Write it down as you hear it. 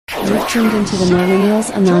You've tuned into the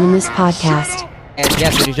Millennials Anonymous podcast.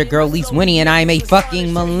 Yes, it is your girl Lise Winnie, and I am a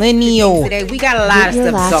fucking millennial. Today we got a lot of stuff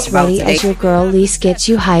to talk about ready today. As your girl Lise gets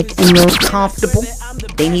you hyped and real comfortable.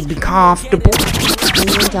 They need to be comfortable.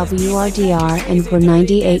 WRDR and we're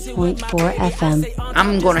 98.4 FM.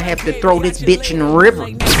 I'm gonna have to throw this bitch in the river.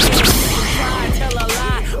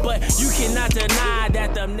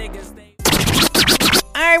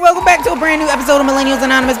 Alright, welcome back to a brand new episode of Millennials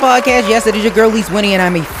Anonymous podcast. Yes, it is your girl Lise Winnie, and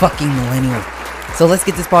I'm a fucking millennial. So let's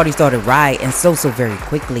get this party started right and so very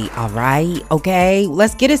quickly, alright? Okay,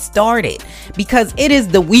 let's get it started because it is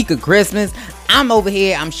the week of Christmas. I'm over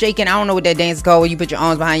here, I'm shaking. I don't know what that dance is called where you put your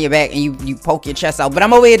arms behind your back and you poke your chest out, but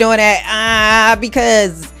I'm over here doing that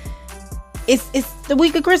because it's the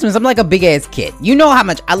week of Christmas. I'm like a big ass kid. You know how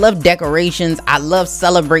much I love decorations. I love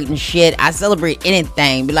celebrating shit. I celebrate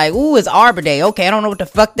anything. Be like, ooh, it's Arbor Day. Okay, I don't know what the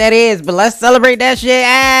fuck that is, but let's celebrate that shit.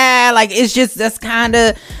 Like it's just, that's kind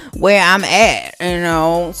of where I'm at, you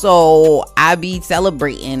know? So I be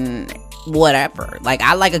celebrating whatever. Like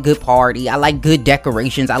I like a good party. I like good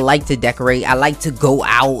decorations. I like to decorate. I like to go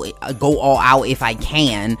all out if I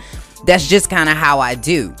can. That's just kind of how I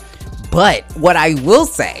do. But what I will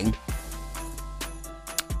say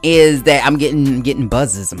is that I'm getting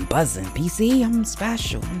buzzes. I'm buzzing. PC, I'm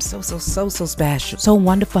special. I'm so special. So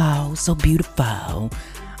wonderful. So beautiful.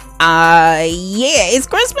 Yeah, it's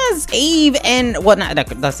Christmas Eve and whatnot.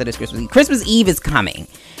 That's it, it's Christmas Eve. Christmas Eve is coming.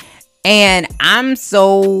 And I'm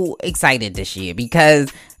so excited this year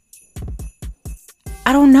because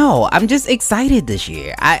I don't know. I'm just excited this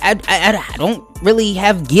year. I don't really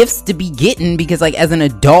have gifts to be getting because, like, as an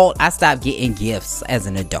adult, I stopped getting gifts as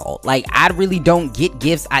an adult. Like, I really don't get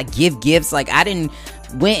gifts. I give gifts. Like, I didn't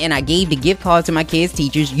went and I gave the gift card to my kids'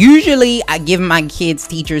 teachers. Usually, I give my kids'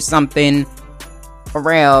 teachers something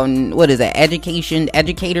around, what is that,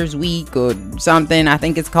 Educators Week or something, I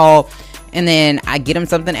think it's called. And then I get them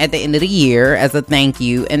something at the end of the year as a thank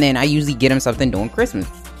you. And then I usually get them something during Christmas.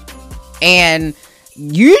 And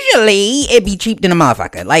usually it be cheap than a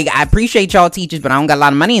motherfucker. Like, I appreciate y'all teachers, but I don't got a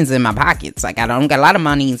lot of money in my pockets. Like, I don't got a lot of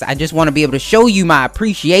money. I just want to be able to show you my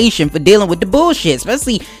appreciation for dealing with the bullshit,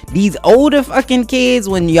 especially these older fucking kids.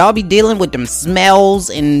 When y'all be dealing with them smells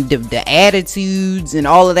and the attitudes and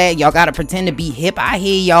all of that, y'all gotta pretend to be hip. I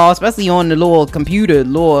hear y'all, especially on the little computer,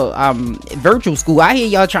 virtual school, I hear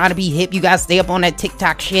y'all trying to be hip. You guys stay up on that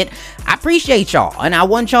TikTok shit. I appreciate y'all, and I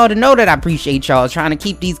want y'all to know that I appreciate y'all trying to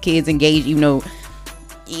keep these kids engaged, you know.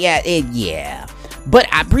 Yeah. But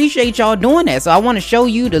I appreciate y'all doing that. So I want to show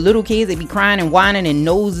you the little kids that be crying and whining and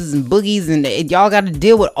noses and boogies, and y'all got to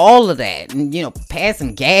deal with all of that, and, you know,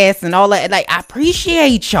 passing gas and all that. Like, I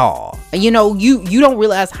appreciate y'all. And, you know, you don't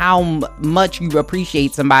realize how much you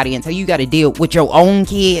appreciate somebody until you got to deal with your own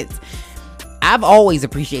kids. I've always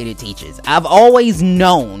appreciated teachers. I've always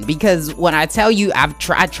known, because when I tell you I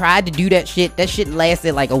tried to do that shit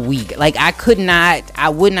lasted like a week. Like, I could not,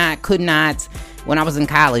 when I was in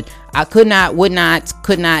college, I could not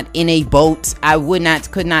in a boat. I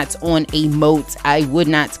could not on a moat.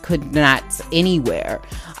 Could not anywhere.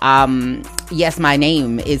 Yes, my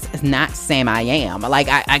name is not Sam I Am. Like,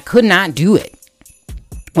 I could not do it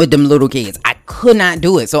with them little kids. I could not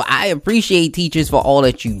do it. So I appreciate teachers for all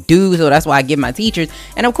that you do. So that's why I give my teachers.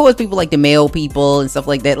 And of course, people like the mail people and stuff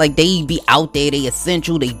like that, like, they be out there, they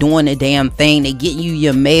essential, they doing the damn thing, they getting you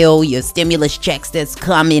your mail, your stimulus checks that's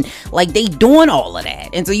coming, like, they doing all of that.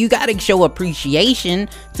 And so you gotta show appreciation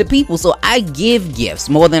to people. So I give gifts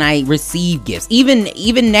more than I receive gifts.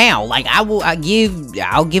 Even now, like, I'll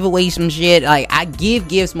give away some shit. Like, I give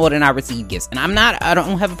gifts more than I receive gifts. And I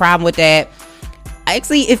don't have a problem with that.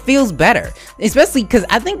 Actually, it feels better, especially because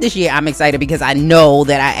I think this year I'm excited because I know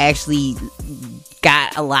that I actually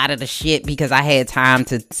got a lot of the shit because I had time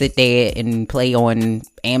to sit there and play on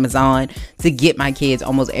Amazon to get my kids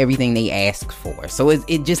almost everything they asked for. So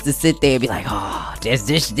it just to sit there and be like, oh, this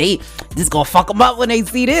gonna fuck them up when they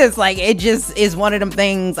see this. Like, it just is one of them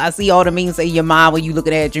things. I see all the memes say your mom when you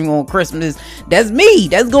looking at you on Christmas. That's me.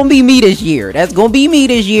 That's gonna be me this year.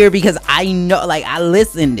 Because I know, like, I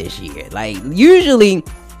listen this year. Like, usually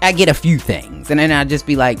I get a few things and then I just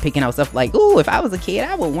be like picking out stuff like, ooh, if I was a kid,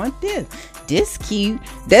 I would want this. This cute.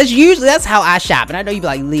 That's how I shop. And I know you be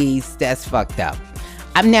like, Lise, that's fucked up.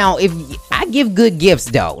 If I give good gifts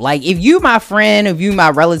though, like, if you my friend, if you my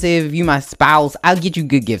relative, if you my spouse, I'll get you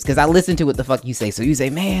good gifts because I listen to what the fuck you say. So you say,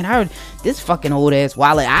 man, I heard this fucking old ass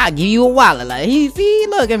wallet, I'll give you a wallet. Like, see,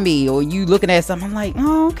 look at me. Or you looking at something, I'm like,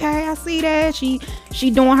 oh, okay, I see that. She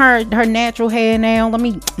doing her natural hair now. Let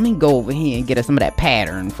me go over here and get her some of that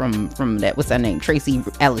pattern from that, what's her name, Tracy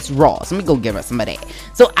Ellis Ross. Let me go give her some of that.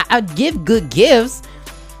 So I give good gifts,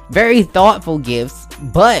 very thoughtful gifts,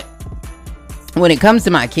 but when it comes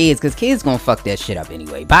to my kids, because kids gonna fuck that shit up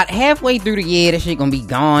anyway. About halfway through the year, that shit gonna be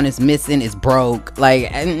gone, it's missing, it's broke. Like,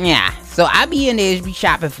 yeah. So I be in there, be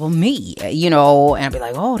shopping for me, you know, and I be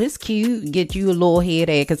like, oh, this cute, get you a little head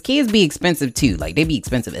there, because kids be expensive too. Like, they be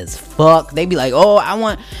expensive as fuck. They be like, oh, I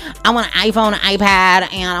want an iPhone, an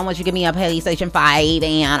iPad, and I want you to give me a PlayStation 5,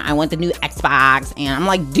 and I want the new Xbox. And I'm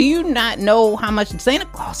like, do you not know how much Santa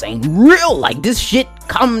Claus ain't real? Like, this shit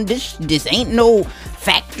this ain't no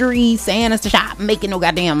factory Santa's to shop making no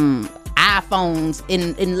goddamn iPhones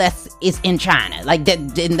unless it's in China. Like, that,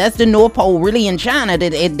 that's the North Pole really in China.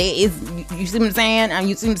 That it is, you see what I'm saying?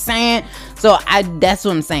 You see what I'm saying? So that's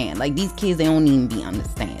what I'm saying. Like, these kids, they don't even be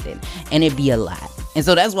understanding, and it be a lot. And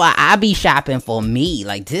so that's why I be shopping for me.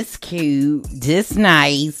 Like, this cute, this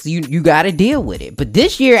nice, you gotta deal with it. But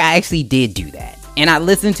this year I actually did do that, and I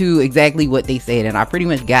listened to exactly what they said, and I pretty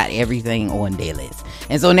much got everything on their list.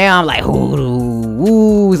 And so now I'm like,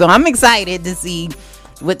 ooh. So I'm excited to see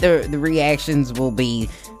what the reactions will be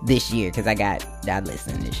this year, because I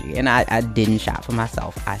listened this year, and I didn't shop for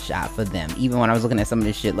myself, I shopped for them. Even when I was looking at some of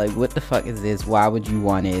this shit, like, what the fuck is this? Why would you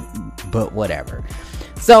want it? But whatever.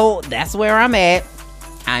 So that's where I'm at.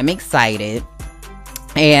 I'm excited.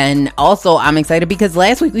 And also I'm excited because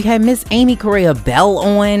last week we had Miss Amy Correa Bell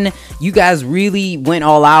on. You guys really went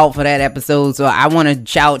all out for that episode, so I want to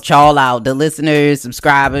shout y'all out, the listeners,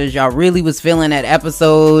 subscribers. Y'all really was feeling that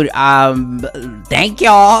episode. Thank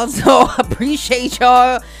y'all. So appreciate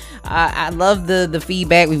y'all. I love the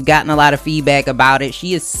feedback. We've gotten a lot of feedback about it.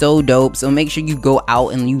 She is so dope. So make sure you go out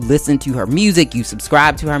and you listen to her music, you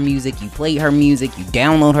subscribe to her music, you play her music, you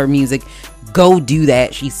download her music. Go do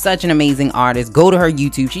that. She's such an amazing artist. Go to her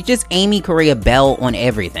YouTube. She's just Amy Correa Bell on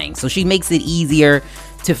everything. So she makes it easier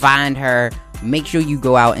to find her. Make sure you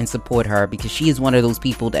go out and support her, because she is one of those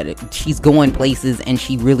people that she's going places and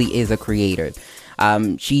she really is a creator.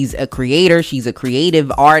 She's a creator. She's a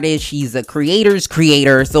creative artist. She's a creator's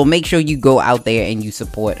creator. So make sure you go out there and you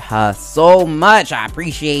support her so much. I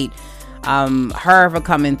appreciate her for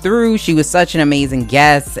coming through. She was such an amazing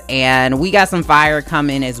guest, and we got some fire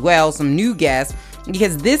coming as well, some new guests,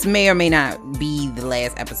 because this may or may not be the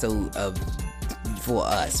last episode for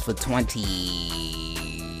us for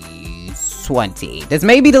 2020. This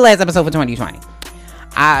may be the last episode for 2020.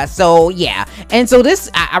 So yeah, and so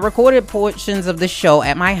I recorded portions of the show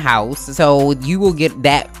at my house, so you will get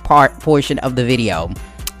that portion of the video.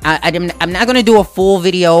 I'm not gonna do a full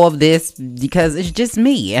video of this because it's just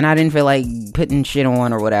me, and I didn't feel like putting shit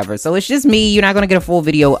on or whatever. So it's just me. You're not gonna get a full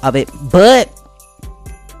video of it, but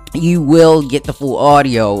you will get the full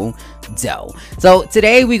audio though. So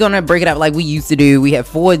today we're gonna break it up like we used to do. We have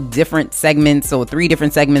 4 different segments, or 3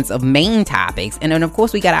 different segments of main topics, and then of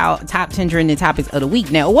course we got our top 10 trending topics of the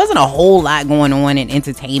week. Now, it wasn't a whole lot going on in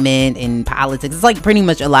entertainment and politics. It's like pretty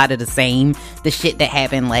much a lot of the same, the shit that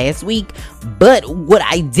happened last week. But what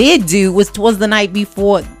I did do was Twas the Night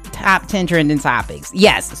Before top 10 trending topics.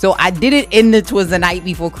 Yes, so I did it in the Twas the Night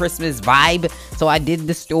Before Christmas vibe. So I did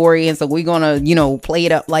the story, and so we're gonna, play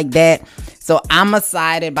it up like that. So I'm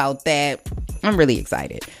excited about that. I'm really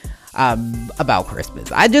excited about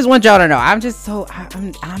Christmas. I just want y'all to know I'm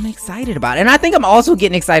excited about it. And I think I'm also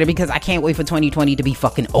getting excited because I can't wait for 2020 to be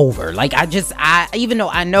fucking over. Like, even though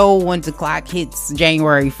I know once the clock hits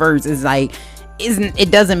January 1st, it's like, it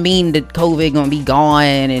doesn't mean that COVID gonna be gone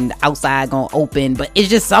and outside gonna open, but it's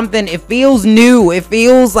just something. It feels new. It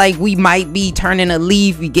feels like we might be turning a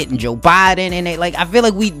leaf. We getting Joe Biden in it. Like, I feel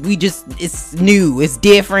like we just, it's new, it's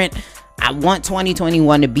different. I want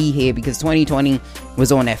 2021 to be here because 2020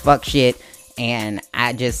 was on that fuck shit, and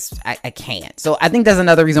I can't. So I think that's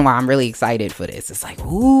another reason why I'm really excited for this. It's like,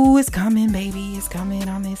 ooh, it's coming, baby, it's coming.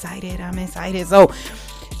 I'm excited. So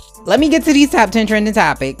let me get to these top 10 trending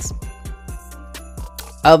topics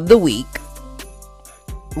of the week.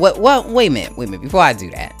 Wait a minute. Before I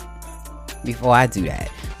do that,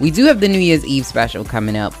 we do have the New Year's Eve special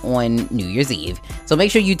coming up on New Year's Eve. So make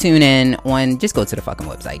sure you tune in just go to the fucking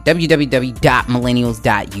website,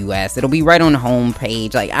 www.millennials.us. It'll be right on the home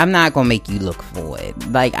page. Like, I'm not going to make you look for it.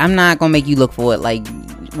 Like,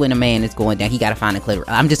 when a man is going down, he got to find a clitoris.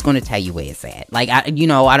 I'm just going to tell you where it's at. Like, you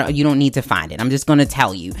don't need to find it. I'm just going to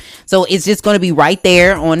tell you. So it's just going to be right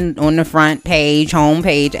there on the front page, home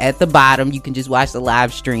page at the bottom. You can just watch the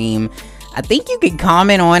live stream. I think you can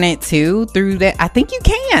comment on it too through that. I think you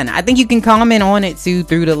can comment on it too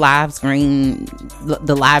through the live stream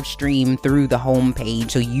through the home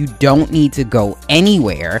page. So you don't need to go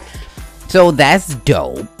anywhere. So that's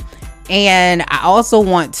dope. And I also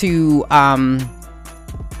want to, I'm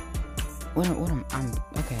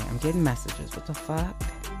getting messages. What the fuck?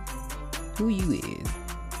 Who you is?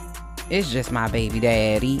 It's just my baby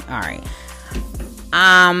daddy. All right.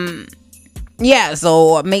 Yeah,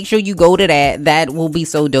 so make sure you go to that. That will be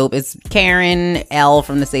so dope. It's Karen L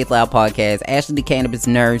from the Safe Loud podcast, Ashley the Cannabis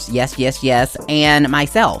Nurse, yes, and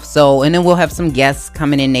myself. So, and then we'll have some guests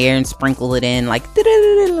coming in there and sprinkle it in like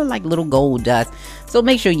little gold dust. So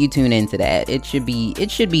make sure you tune into that. It should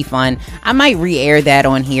be fun. I might re-air that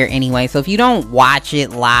on here anyway. So if you don't watch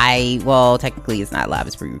it live, well, technically it's not live,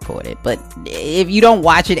 it's pre-recorded. But if you don't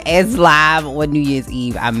watch it as live on New Year's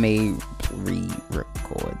Eve, I may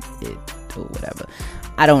re-record it or whatever.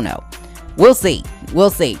 I don't know. We'll see.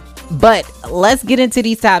 But let's get into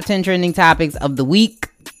these top 10 trending topics of the week.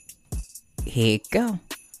 Here it go.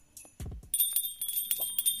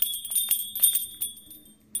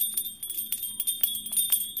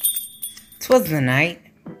 'Twas the night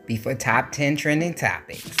before top 10 trending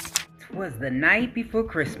topics. 'Twas the night before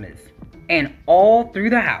Christmas, and all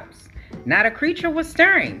through the house, not a creature was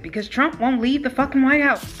stirring because Trump won't leave the fucking White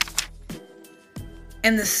House.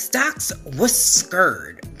 And the stocks was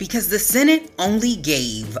scared because the Senate only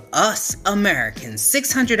gave us Americans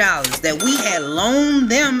 $600 that we had loaned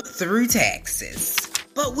them through taxes.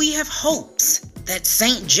 But we have hopes that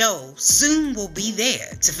St. Joe soon will be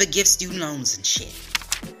there to forgive student loans and shit.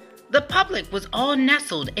 The public was all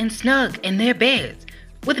nestled and snug in their beds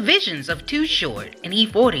with visions of Too Short and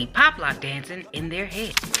E40 pop lock dancing in their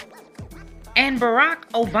heads. And Barack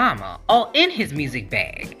Obama all in his music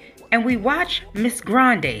bag. And we watch Miss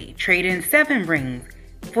Grande trade in 7 rings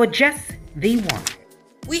for just the one.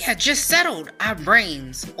 We had just settled our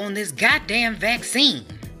brains on this goddamn vaccine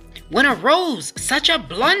when arose such a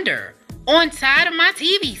blunder on side of my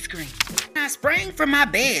TV screen. When I sprang from my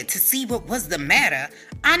bed to see what was the matter,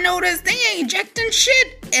 I noticed they ain't injecting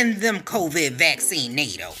shit in them COVID vaccine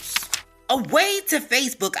needles. Away to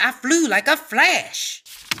Facebook, I flew like a flash.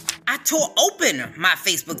 I tore open my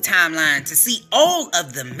Facebook timeline to see all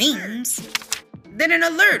of the memes. Then an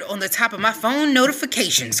alert on the top of my phone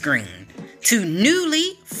notification screen to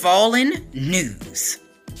newly fallen news.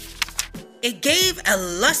 It gave a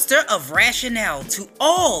luster of rationale to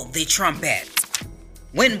all the Trumpettes.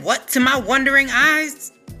 When what to my wondering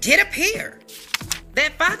eyes did appear?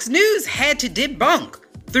 That Fox News had to debunk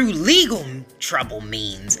through legal trouble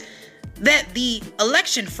means that the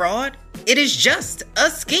election fraud, it is just a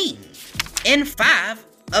scheme in 5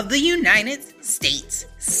 of the United States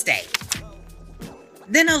states.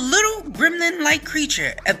 Then a little gremlin-like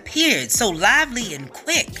creature appeared so lively and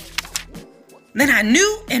quick. Then I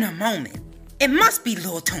knew in a moment, it must be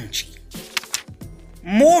Lil Tunchi.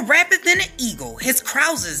 More rapid than an eagle, his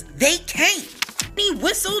Krausers, they came. He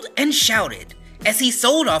whistled and shouted as he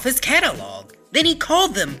sold off his catalog. Then he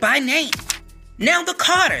called them by name. Now the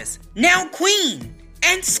Carters, now Queen,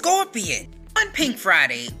 and Scorpion. On Pink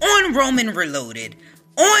Friday, on Roman Reloaded,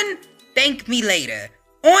 on Thank Me Later,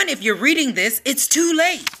 on If You're Reading This, It's Too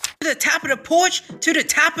Late. To the top of the porch, to the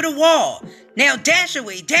top of the wall. Now dash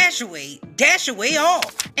away, dash away, dash away all.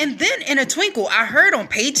 And then in a twinkle, I heard on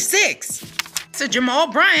page 6, so Jamal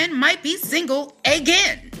Bryant might be single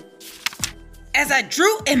again. As I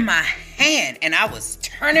drew in my hand and I was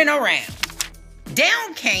turning around,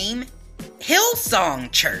 down came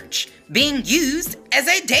Hillsong Church, being used as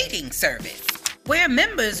a dating service, where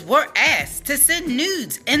members were asked to send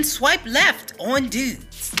nudes and swipe left on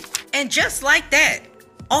dudes. And just like that,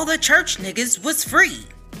 all the church niggas was free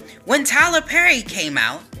when Tyler Perry came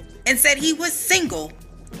out and said he was single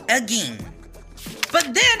again. But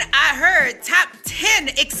then I heard Top 10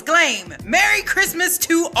 exclaim, "Merry Christmas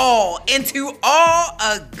to all, and to all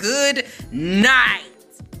a good night."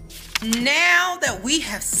 Now that we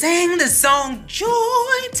have sang the song Joy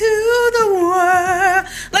to the World,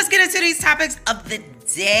 let's get into these topics of the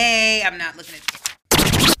day. I'm not looking at...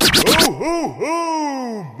 Ho, ho,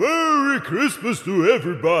 ho! Merry Christmas to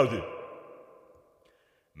everybody.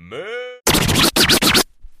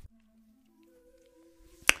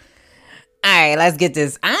 Alright, let's get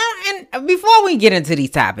this. And before we get into these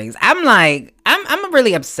topics, I'm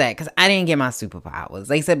really upset because I didn't get my superpowers.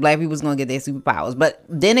 They said black people's gonna get their superpowers, but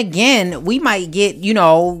then again, we might get,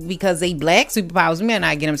 because they black superpowers, we might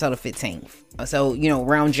not get them till the 15th. So,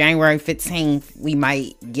 around January 15th, we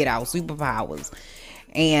might get our superpowers.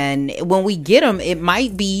 And when we get them, it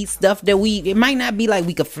might be stuff that it might not be like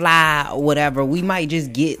we could fly or whatever. We might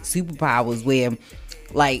just get superpowers where,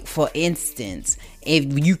 like, for instance, if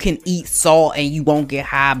you can eat salt and you won't get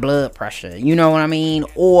high blood pressure, you know what I mean?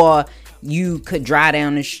 Or you could drive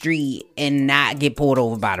down the street and not get pulled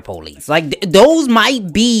over by the police. Like, those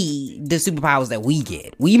might be the superpowers that we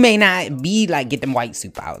get. We may not be like, get them white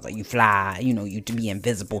superpowers, like you fly, you to be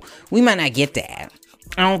invisible. We might not get that.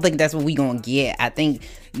 I don't think that's what we gonna get. I think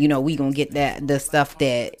we gonna get the stuff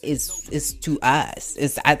that is to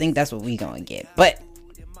us. I think that's what we gonna get. But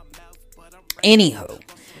anywho,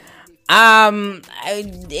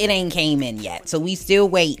 it ain't came in yet, so we still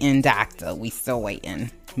waiting, doctor. We still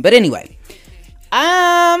waiting. But anyway,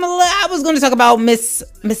 I was going to talk about Miss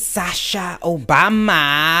Sasha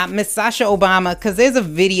Obama. Miss Sasha Obama, because there's a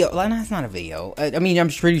video. Well, no, it's not a video. I mean, I'm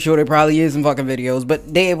pretty sure there probably is some fucking videos,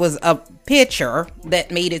 but there was a picture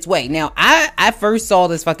that made its way. Now, I first saw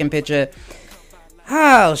this fucking picture.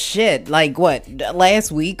 Oh shit! Like what?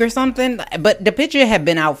 Last week or something? But the picture had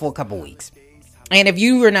been out for a couple weeks. And if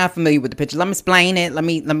you were not familiar with the picture, let me explain it. Let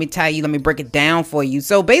me tell you. Let me break it down for you.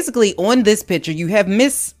 So basically, on this picture, you have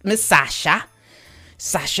Miss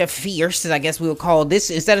Sasha Fierce, I guess we'll call this.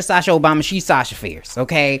 Instead of Sasha Obama, she's Sasha Fierce,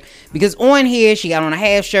 okay? Because on here, she got on a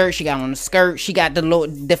half shirt, she got on a skirt, she got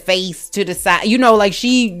the face to the side. Like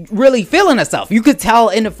she really feeling herself. You could tell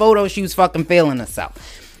in the photo she was fucking feeling herself.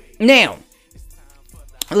 Now,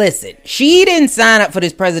 listen, she didn't sign up for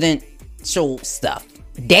this presidential stuff.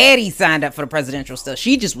 Daddy signed up for the presidential stuff.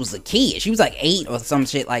 She just was a kid. She was like 8 or some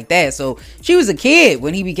shit like that. So she was a kid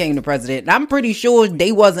when he became the president. And I'm pretty sure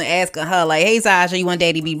they wasn't asking her like, hey Sasha, you want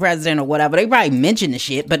daddy to be president or whatever. They probably mentioned the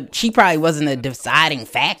shit, but she probably wasn't a deciding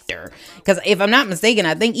factor. Because if I'm not mistaken,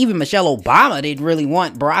 I think even Michelle Obama didn't really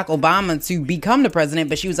want Barack Obama to become the president.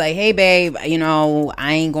 But she was like, hey babe, I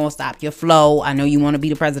ain't gonna stop your flow. I know you want to be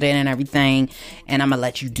the president and everything. And I'm gonna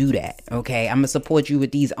let you do that. Okay, I'm gonna support you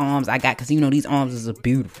with these arms I got. Because these arms is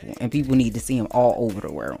beautiful and people need to see him all over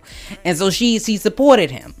the world. And so she supported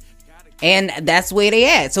him, and that's where they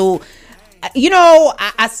at. So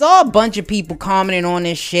I saw a bunch of people commenting on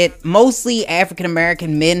this shit, mostly African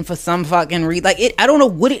American men for some fucking reason. I don't know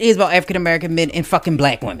what it is about African American men and fucking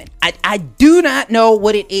black women. I do not know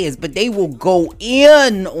what it is, but they will go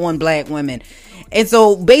in on black women. And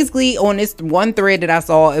so basically on this one thread that I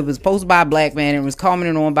saw, it was posted by a black man and it was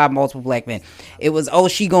commented on by multiple black men. It was,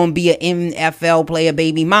 she gonna be an NFL player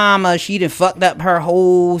baby mama. She done fucked up her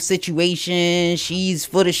whole situation. She's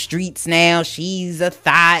for the streets now. She's a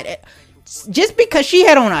thought. Just because she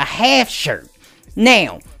had on a half shirt.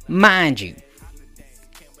 Now, mind you,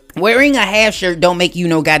 wearing a half shirt don't make you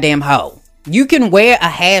no goddamn hoe. You can wear a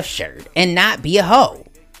half shirt and not be a hoe.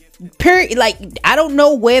 Period. I don't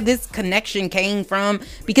know where this connection came from,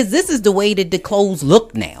 because this is the way that the clothes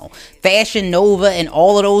look now. Fashion Nova and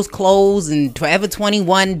all of those clothes and Forever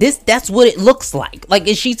 21, that's what it looks like.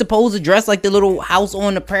 Is she supposed to dress like the little house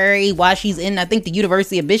on the prairie while she's in, I think, the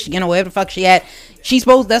University of Michigan or wherever the fuck she at?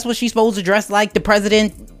 That's what she's supposed to dress like, the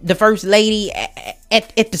president, the first lady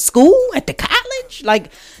at the school, at the college?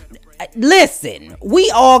 Listen,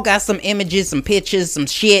 we all got some images, some pictures, some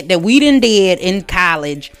shit that we done did in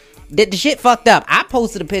college that the shit fucked up. I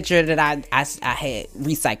posted a picture that I had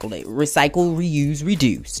recycled it. Recycle, reuse,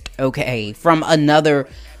 reduced. Okay. From another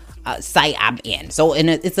site I'm in. So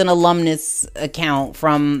it's an alumnus account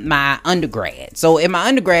from my undergrad. So in my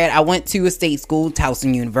undergrad, I went to a state school,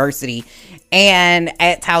 Towson University. And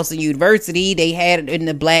at Towson University, they had in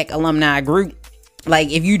the black alumni group,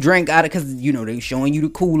 if you drink out of, because they showing you the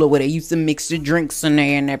cooler where they used to mix the drinks in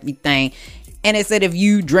there and everything, and it said if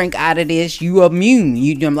you drink out of this, you immune.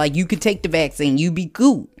 You could take the vaccine, you be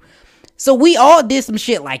cool. So we all did some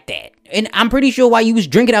shit like that, and I'm pretty sure while you was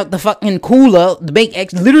drinking out the fucking cooler,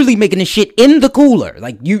 literally making the shit in the cooler,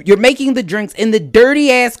 you're making the drinks in the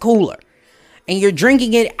dirty ass cooler, and you're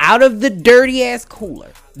drinking it out of the dirty ass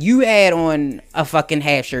cooler. You had on a fucking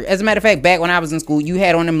half shirt. As a matter of fact, back when I was in school, you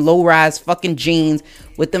had on them low-rise fucking jeans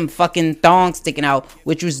with them fucking thongs sticking out,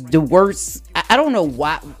 which was the worst. I don't know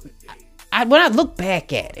why. When I look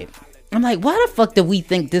back at it, I'm like, why the fuck did we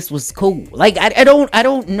think this was cool? I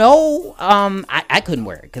don't know. I couldn't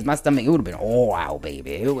wear it because my stomach, it would have been all out,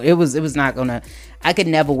 baby. It was not gonna. I could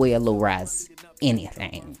never wear low-rise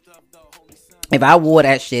anything. If I wore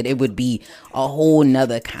that shit, it would be a whole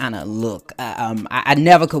nother kind of look. I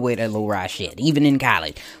never could wear that low-rise shit, even in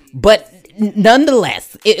college. But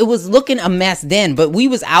nonetheless, it was looking a mess then. But we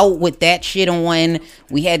was out with that shit on.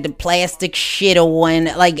 We had the plastic shit on.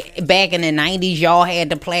 Back in the 90s, y'all had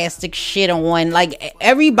the plastic shit on.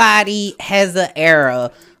 Everybody has an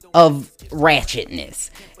era of ratchetness.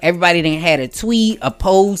 Everybody done had a tweet, a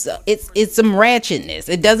post. It's some ratchetness.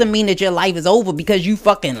 It doesn't mean that your life is over because you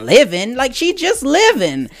fucking living. She just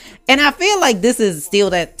living. And I feel like this is still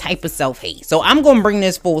that type of self-hate. So I'm going to bring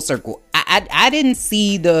this full circle. I didn't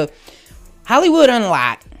see the Hollywood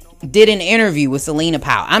Unlocked did an interview with Selena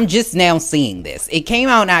Powell. I'm just now seeing this. It came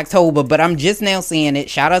out in October, but I'm just now seeing it.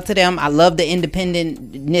 Shout out to them. I love the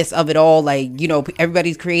independentness of it all. Like, you know,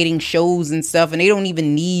 everybody's creating shows and stuff, and they don't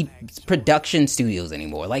even need production studios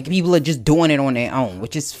anymore. Like, people are just doing it on their own,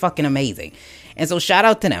 which is fucking amazing. And so shout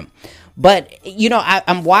out to them. But, you know,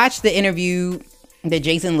 I'm watched the interview that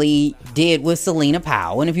Jason Lee did with Selena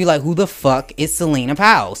Powell. And if you're like, who the fuck is Selena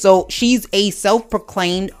Powell? So she's a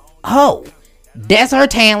self-proclaimed hoe. That's her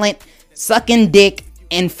talent, sucking dick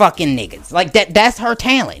and fucking niggas. Like, that's her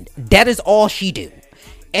talent. That is all she do.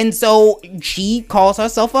 And so she calls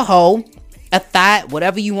herself a hoe, a thought,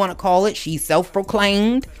 whatever you want to call it. She's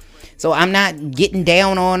self-proclaimed. So I'm not getting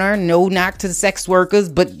down on her. No knock to the sex workers,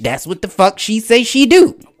 but that's what the fuck she says she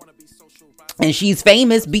do. And she's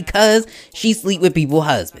famous because she sleep with people's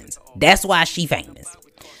husbands. That's why she famous.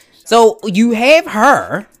 So you have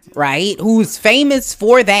her, right, who's famous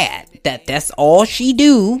for that's all she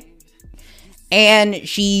do. And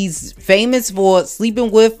she's famous for sleeping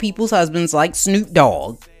with people's husbands like Snoop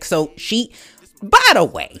Dogg. So she, by the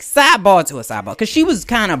way, sidebar to a sidebar, because she was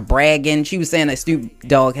kind of bragging. She was saying that Snoop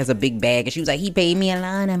Dogg has a big bag, and she was like, he paid me a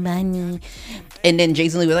lot of money. And then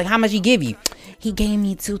Jason Lee was like, how much he give you? He gave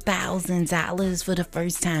me $2,000 for the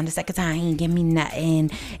first time. The second time, he didn't give me nothing.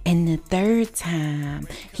 And the third time,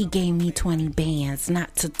 he gave me 20 bands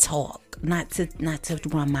not to talk, not to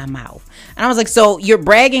run my mouth. And I was like, so you're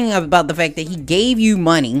bragging about the fact that he gave you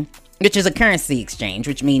money, which is a currency exchange,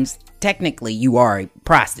 which means technically you are a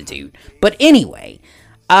prostitute. But anyway,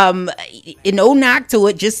 no knock to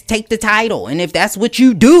it. Just take the title. And if that's what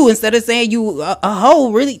you do, instead of saying you a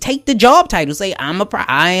hoe, really take the job title. Say,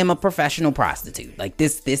 I am a professional prostitute. Like,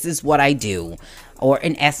 this is what I do. Or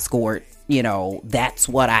an escort, you know, that's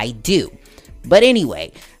what I do. But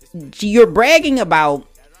anyway, you're bragging about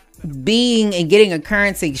being and getting a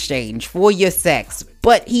currency exchange for your sex,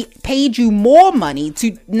 but he paid you more money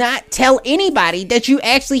to not tell anybody that you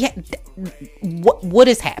actually what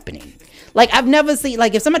is happening. Like, I've never seen,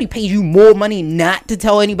 like, if somebody pays you more money not to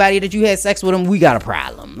tell anybody that you had sex with them, we got a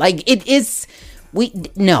problem. Like,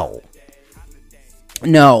 no.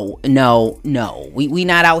 We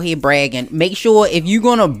not out here bragging. Make sure if you're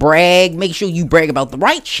gonna brag, make sure you brag about the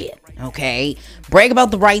right shit, okay? Brag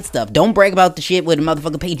about the right stuff. Don't brag about the shit where the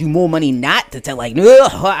motherfucker paid you more money not to tell, like,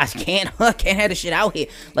 I can't have the shit out here.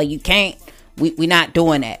 Like, you can't, we not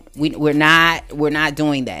doing that. We're not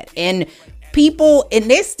doing that. And people,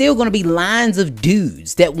 and there's still going to be lines of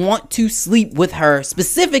dudes that want to sleep with her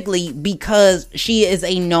specifically because she is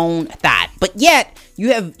a known thought. But yet,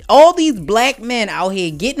 you have all these black men out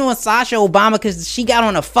here getting on Sasha Obama because she got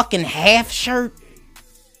on a fucking half shirt.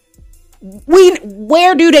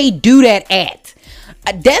 Where do they do that at?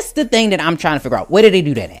 That's the thing that I'm trying to figure out. Where do they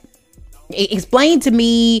do that at? Explain to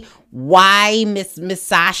me why Miss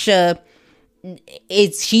Sasha,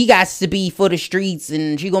 she got to be for the streets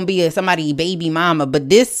and she gonna be somebody baby mama, but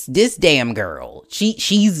this damn girl,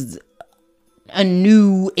 she's a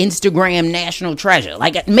new Instagram national treasure.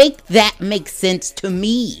 Like, make that make sense to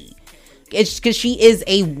me. It's because she is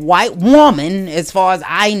a white woman. As far as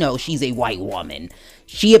I know, she's a white woman.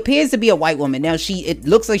 She appears to be a white woman. Now, it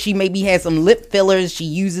looks like she maybe has some lip fillers. She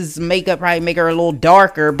uses makeup, probably make her a little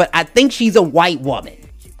darker, but I think she's a white woman.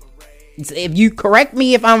 If you correct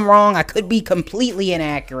me if I'm wrong, I could be completely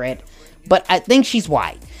inaccurate, but I think she's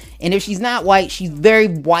white. And if she's not white, she's very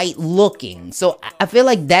white looking. So I feel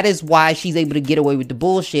like that is why she's able to get away with the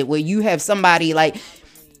bullshit, where you have somebody like,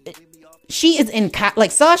 she is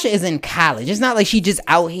like Sasha is in college. It's not like she just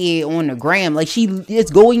out here on the gram. Like, she is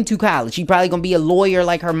going to college. She probably gonna be a lawyer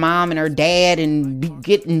like her mom and her dad and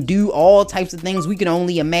get and do all types of things we can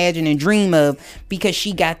only imagine and dream of because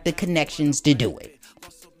she got the connections to do it.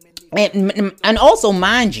 And also,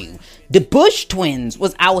 mind you, the Bush twins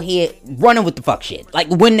was out here running with the fuck shit. Like,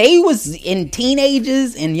 when they was in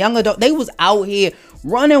teenagers and young adults, they was out here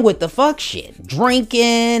running with the fuck shit,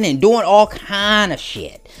 drinking and doing all kind of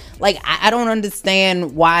shit. Like, I don't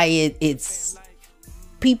understand why it's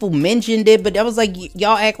people mentioned it, but I was like,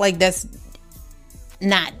 y'all act like that's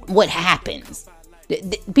not what happens.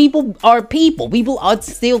 People are people. People are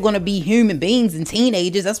still going to be human beings and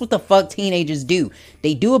teenagers. That's what the fuck teenagers do.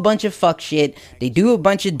 They do a bunch of fuck shit. They do a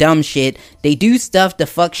bunch of dumb shit. They do stuff to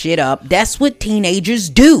fuck shit up. That's what teenagers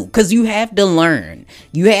do. Because you have to learn.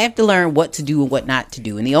 You have to learn what to do and what not to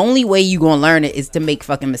do. And the only way you're going to learn it is to make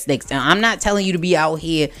fucking mistakes. Now, I'm not telling you to be out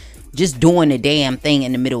here just doing the damn thing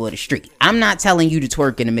in the middle of the street. I'm not telling you to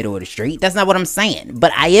twerk in the middle of the street. That's not what I'm saying.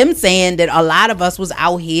 But I am saying that a lot of us was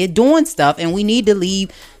out here doing stuff, and we need to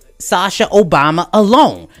leave Sasha Obama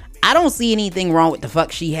alone. I don't see anything wrong with the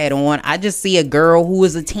fuck she had on. I just see a girl who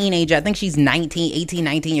is a teenager. I think she's 18,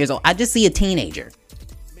 19 years old. I just see a teenager.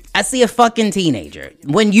 I see a fucking teenager.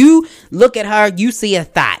 When you look at her, you see a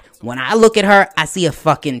thought. When I look at her, I see a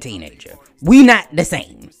fucking teenager. We not the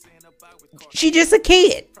same. She just a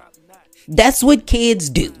kid. That's what kids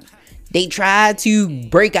do. They try to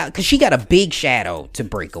break out because she got a big shadow to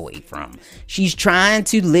break away from. She's trying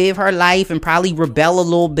to live her life and probably rebel a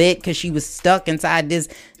little bit because she was stuck inside this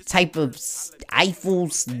type of Eiffel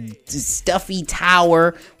stuffy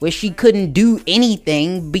tower where she couldn't do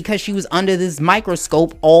anything because she was under this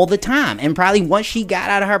microscope all the time. And probably once she got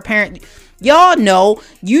out of her parent, y'all know,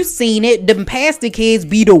 you seen it, the pastor kids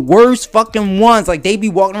be the worst fucking ones. Like, they be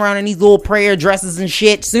walking around in these little prayer dresses and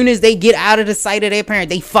shit. Soon as they get out of the sight of their parent,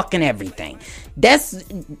 they fucking everything.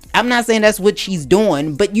 I'm not saying that's what she's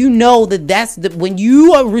doing, but you know that when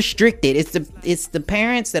you are restricted, it's the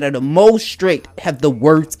parents that are the most strict have the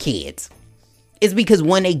worst kids. It's because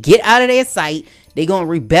when they get out of their sight, they gonna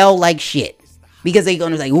rebel like shit. Because they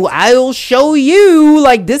gonna say, "Ooh, I'll show you,"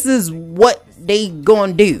 like this is what they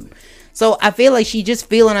gonna do. So I feel like she just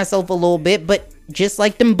feeling herself a little bit, but just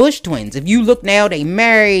like them Bush twins, if you look now, they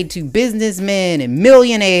married to businessmen and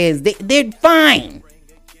millionaires. They're fine.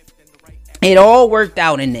 It all worked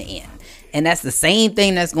out in the end. And that's the same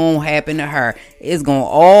thing that's going to happen to her. It's going to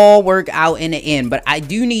all work out in the end. But I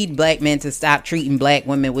do need black men to stop treating black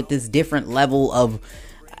women with this different level of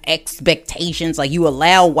expectations. Like, you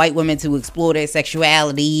allow white women to explore their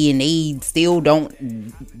sexuality and they still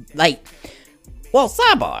don't, like, well,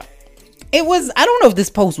 sidebar. I don't know if this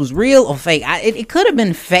post was real or fake. It could have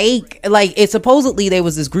been fake. Like, supposedly there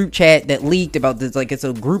was this group chat that leaked about this. Like, it's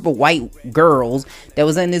a group of white girls that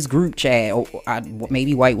was in this group chat, or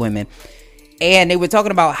maybe white women. And they were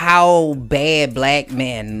talking about how bad black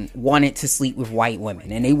men wanted to sleep with white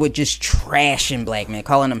women. And they were just trashing black men,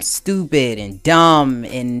 calling them stupid and dumb.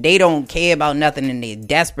 And they don't care about nothing. And they're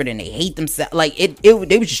desperate and they hate themselves. Like, they were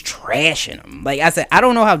just trashing them. Like I said, I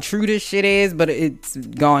don't know how true this shit is, but it's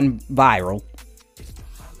gone viral.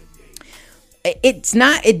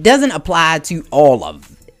 It doesn't apply to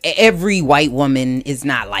every white woman is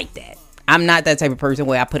not like that. I'm not that type of person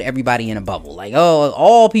where I put everybody in a bubble. Like, oh,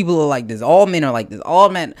 all people are like this. All men are like this. All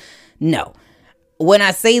men. No. When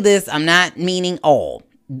I say this, I'm not meaning all.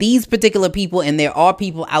 These particular people, and there are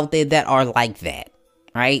people out there that are like that.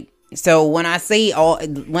 Right? So when I say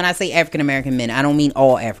African American men, I don't mean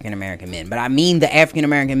all African American men, but I mean the African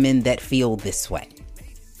American men that feel this way.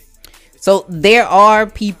 So there are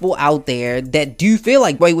people out there that do feel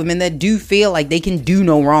like white women, that do feel like they can do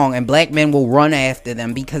no wrong, and black men will run after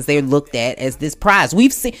them because they're looked at as this prize.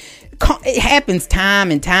 We've seen it happens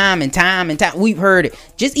time and time and time and time. We've heard it.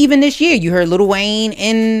 Just even this year, you heard Lil Wayne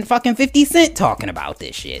and fucking 50 Cent talking about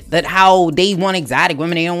this shit. That how they want exotic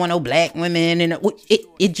women, they don't want no black women, and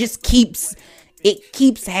it just keeps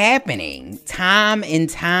happening time and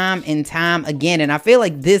time and time again. And I feel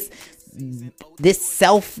like this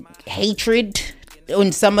self-hatred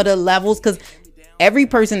on some of the levels, because every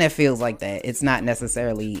person that feels like that, it's not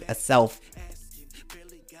necessarily a self-hatred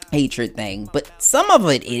thing, but some of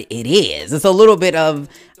it is. It's a little bit of,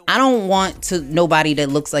 I don't want nobody that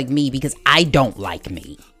looks like me because I don't like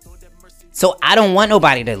me. So I don't want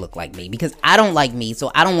nobody that look like me because I don't like me.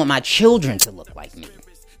 So I don't want my children to look like me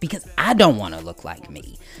because I don't want to look like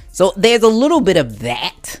me. So there's a little bit of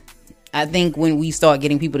that. I think when we start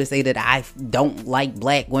getting people to say that I don't like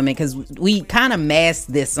black women, because we kind of mask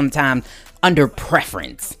this sometimes under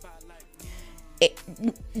preference.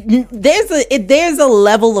 There's a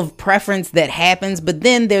level of preference that happens, but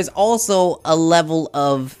then there's also a level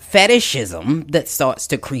of fetishism that starts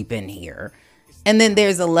to creep in here. And then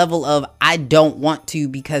there's a level of I don't want to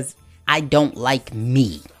because I don't like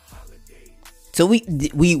me. So we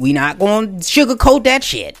not going to sugarcoat that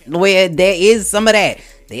shit, where there is some of that.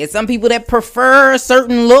 There's some people that prefer a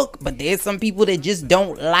certain look, but there's some people that just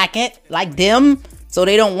don't like it, like them. So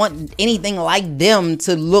they don't want anything like them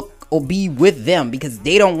to look or be with them because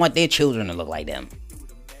they don't want their children to look like them.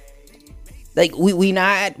 Like we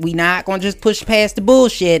not going to just push past the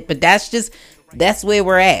bullshit, but that's where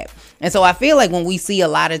we're at. And so I feel like when we see a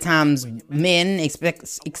lot of times men,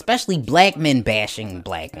 especially black men, bashing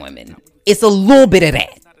black women, it's a little bit of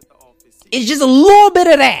that. It's just a little bit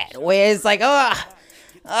of that, where it's like, I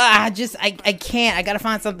can't, I gotta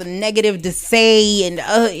find something negative to say, and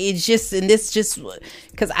this just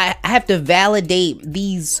because I have to validate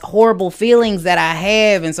these horrible feelings that I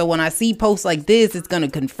have, and so when I see posts like this, it's gonna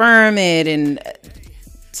confirm it, and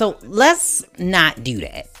so let's not do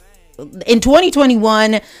that. In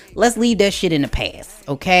 2021, let's leave that shit in the past,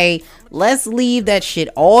 okay? Let's leave that shit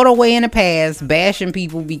all the way in the past, bashing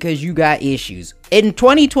people because you got issues. In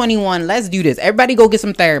 2021, let's do this. Everybody go get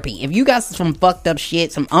some therapy. If you got some fucked up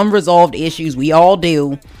shit, some unresolved issues, we all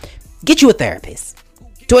do, get you a therapist.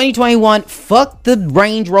 2021, fuck the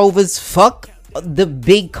Range Rovers, fuck the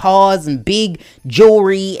big cars and big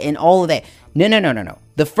jewelry and all of that. No.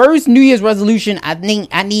 The first New Year's resolution I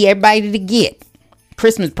need everybody to get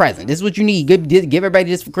Christmas present. This is what you need. Give everybody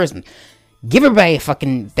this for Christmas. Give everybody a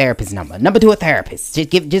fucking therapist number to a therapist.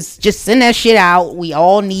 Just send that shit out. We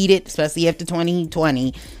all need it, especially after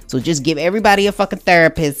 2020. So just give everybody a fucking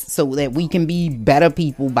therapist so that we can be better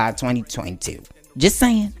people by 2022. Just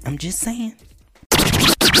saying. I'm just saying.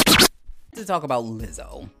 To talk about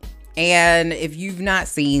Lizzo. And if you've not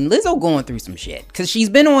seen Lizzo going through some shit, because she's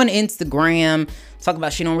been on Instagram talking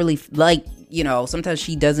about she don't really like, sometimes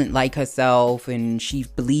she doesn't like herself and she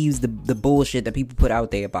believes the bullshit that people put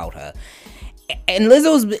out there about her. And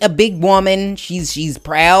Lizzo's a big woman. She's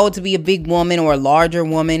proud to be a big woman or a larger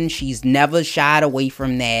woman. She's never shied away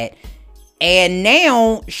from that. And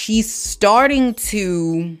now she's starting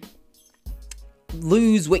to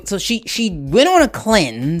lose weight. So she went on a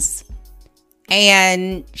cleanse.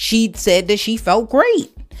 And she said that she felt great.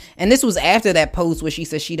 And this was after that post where she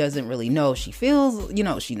said she doesn't really know. She feels,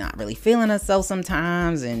 she's not really feeling herself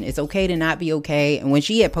sometimes. And it's okay to not be okay. And when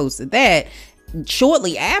she had posted that,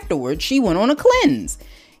 shortly afterwards, she went on a cleanse.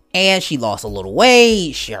 And she lost a little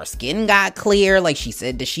weight. Her skin got clear. Like she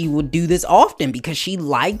said that she would do this often because she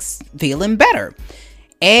likes feeling better.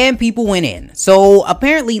 And people went in. So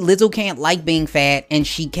apparently Lizzo can't like being fat and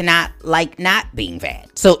she cannot like not being fat.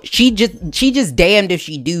 So she just damned if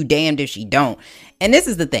she do, damned if she don't. And this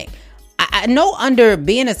is the thing. I know under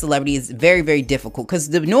being a celebrity is very, very difficult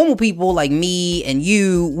because the normal people like me and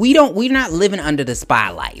you, we're not living under the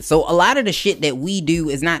spotlight. So a lot of the shit that we do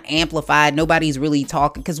is not amplified. Nobody's really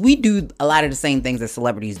talking because we do a lot of the same things that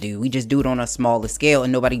celebrities do. We just do it on a smaller scale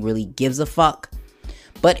and nobody really gives a fuck.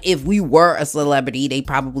 But if we were a celebrity, they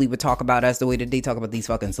probably would talk about us the way that they talk about these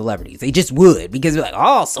fucking celebrities. They just would, because they're like,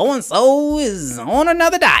 oh, so-and-so is on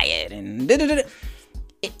another diet. And da-da-da-da.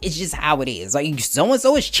 It's just how it is. Like,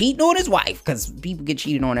 so-and-so is cheating on his wife, because people get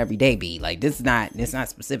cheated on every day, B. Like, it's not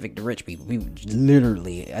specific to rich people. People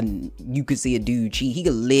literally, and you could see a dude cheat. He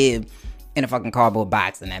could live in a fucking cardboard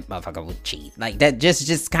box and that motherfucker would cheat. Like, that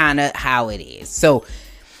just kind of how it is. So,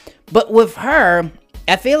 but with her,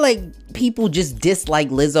 I feel like people just dislike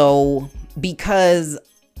Lizzo because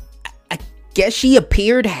I guess she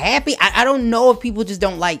appeared happy. I don't know if people just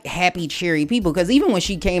don't like happy, cheery people. Because even when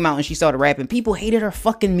she came out and she started rapping, people hated her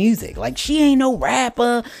fucking music. Like, she ain't no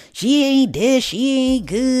rapper. She ain't this. She ain't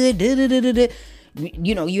good. Da-da-da-da-da.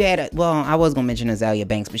 You had I was going to mention Azalea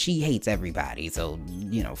Banks, but she hates everybody. So,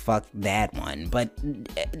 fuck that one. But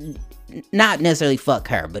not necessarily fuck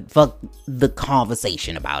her, but fuck the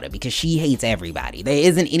conversation about it because she hates everybody. There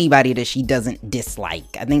isn't anybody that she doesn't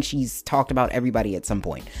dislike. I think she's talked about everybody at some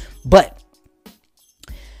point. But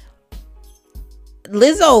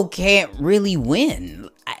Lizzo can't really win.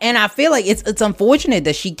 And I feel like it's unfortunate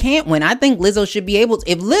that she can't win. I think Lizzo should be able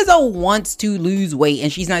to. If Lizzo wants to lose weight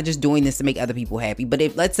and she's not just doing this to make other people happy, but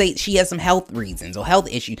if, let's say, she has some health reasons or health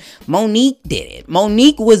issues, Monique did it.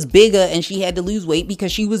 Monique was bigger and she had to lose weight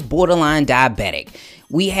because she was borderline diabetic.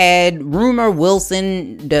 We had Rumor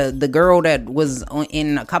Wilson, the girl that was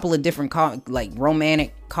in a couple of different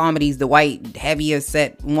romantic comedies, the white heavier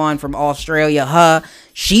set one from Australia.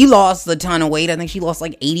 She lost a ton of weight. I think she lost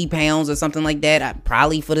like 80 pounds or something like that.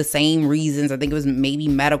 Probably for the same reasons. I think it was maybe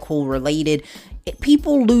medical related.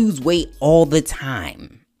 People lose weight all the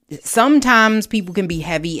time. Sometimes people can be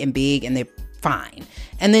heavy and big and they're fine.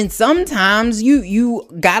 And then sometimes you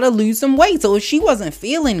gotta lose some weight. So if she wasn't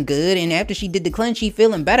feeling good and after she did the cleanse, she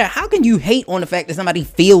feeling better, how can you hate on the fact that somebody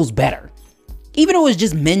feels better? Even though it's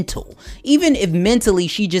just mental. Even if mentally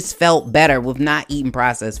she just felt better with not eating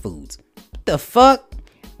processed foods. What the fuck?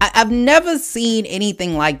 I've never seen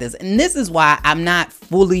anything like this. And this is why I'm not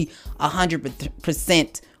fully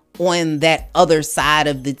 100% on that other side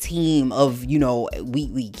of the team of,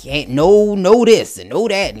 we can't know this and know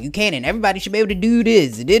that and you can't, and everybody should be able to do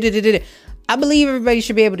this. I believe everybody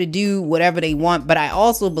should be able to do whatever they want, but I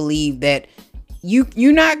also believe that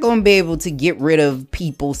you're not going to be able to get rid of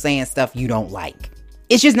people saying stuff you don't like.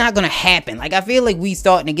 it's just not gonna happen. Like, I feel like we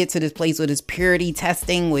starting to get to this place with this purity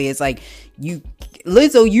testing where it's like,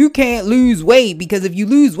 Lizzo, you can't lose weight, because if you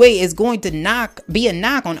lose weight, it's going to be a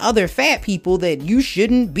knock on other fat people that you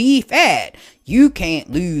shouldn't be fat. You can't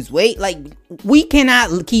lose weight. Like, we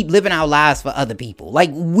cannot keep living our lives for other people.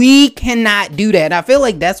 Like, we cannot do that. I feel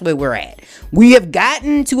like that's where we're at. We have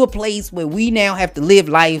gotten to a place where we now have to live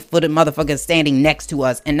life for the motherfucker standing next to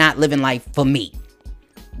us and not living life for me.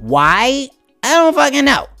 Why? I don't fucking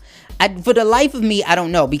know. For the life of me, I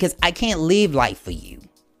don't know, because I can't live life for you.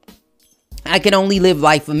 I can only live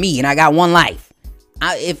life for me, and I got one life.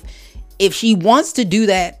 If she wants to do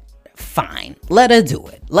that, fine. Let her do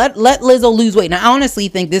it. Let Lizzo lose weight. Now, I honestly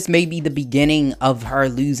think this may be the beginning of her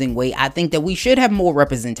losing weight. I think that we should have more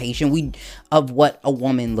representation of what a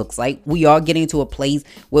woman looks like. We are getting to a place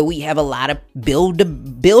where we have a lot of build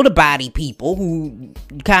a body people who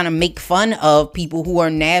kind of make fun of people who are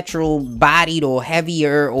natural bodied or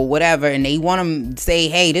heavier or whatever, and they want to say,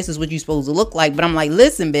 hey, this is what you're supposed to look like. But I'm like,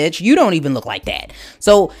 listen, bitch, you don't even look like that.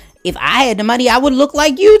 So if I had the money, I would look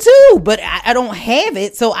like you too, but I don't have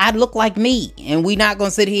it, so I'd look like me. And we're not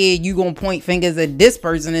gonna sit here, you gonna point fingers at this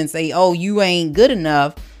person and say, oh, you ain't good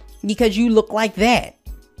enough because you look like that.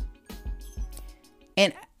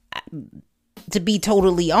 And to be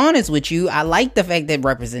totally honest with you, I like the fact that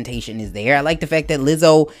representation is there. I like the fact that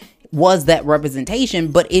Lizzo was that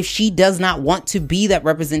representation, but if she does not want to be that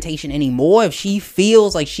representation anymore, if she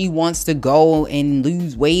feels like she wants to go and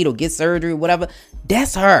lose weight or get surgery or whatever,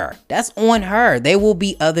 that's her. That's on her. There will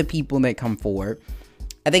be other people that come forward.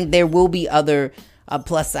 I think there will be other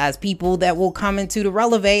plus size people that will come into the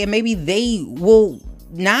releve, and maybe they will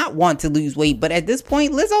not want to lose weight, but at this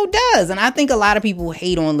point Lizzo does. And I think a lot of people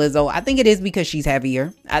hate on Lizzo. I think it is because she's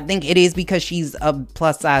heavier. I think it is because she's a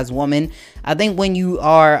plus size woman. I think when you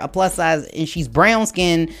are a plus size, and she's brown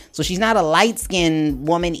skinned, so she's not a light skinned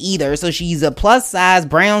woman either, so she's a plus size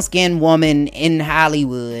brown skinned woman in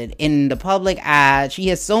Hollywood, in the public eye. She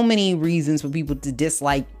has so many reasons for people to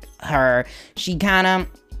dislike her. She kind of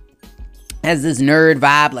has this nerd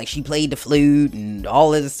vibe, like she played the flute and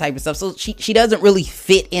all of this type of stuff. So she doesn't really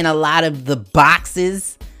fit in a lot of the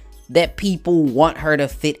boxes that people want her to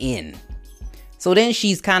fit in. So then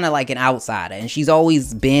she's kind of like an outsider, and she's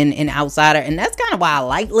always been an outsider. And that's kind of why I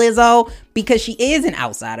like Lizzo, because she is an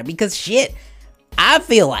outsider, because shit, I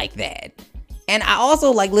feel like that. And I also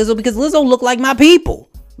like Lizzo because Lizzo look like my people.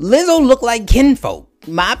 Lizzo look like kinfolk.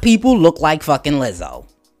 My people look like fucking Lizzo.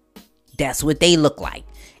 That's what they look like.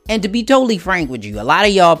 And to be totally frank with you, a lot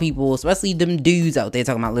of y'all people, especially them dudes out there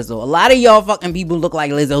talking about Lizzo, a lot of y'all fucking people look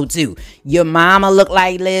like Lizzo too. Your mama look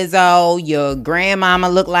like Lizzo, your grandmama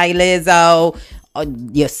look like Lizzo,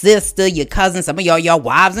 your sister, your cousin, some of y'all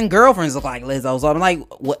wives and girlfriends look like Lizzo. So I'm like,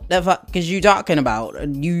 what the fuck is you talking about?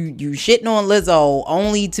 You shitting on Lizzo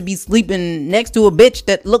only to be sleeping next to a bitch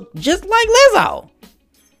that look just like Lizzo.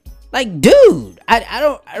 Like, dude, I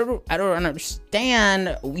don't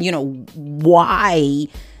understand, why.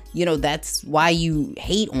 That's why you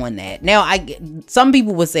hate on that. Now, some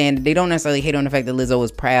people were saying that they don't necessarily hate on the fact that Lizzo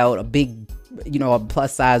is proud, a big, a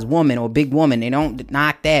plus size woman or a big woman. They don't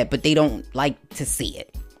knock that, but they don't like to see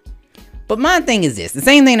it. But my thing is this, the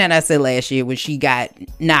same thing that I said last year when she got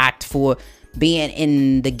knocked for being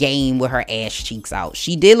in the game with her ass cheeks out.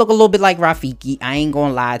 She did look a little bit like Rafiki. I ain't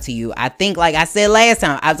gonna lie to you. I think, like I said last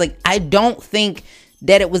time, I was like, I don't think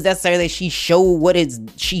that it was necessarily that she showed what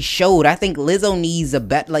she showed. I think Lizzo needs a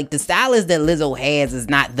better, like the stylist that Lizzo has is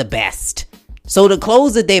not the best. So the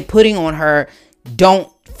clothes that they're putting on her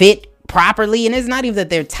don't fit properly, and it's not even that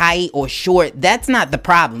they're tight or short. That's not the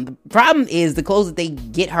problem. The problem is the clothes that they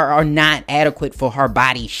get her are not adequate for her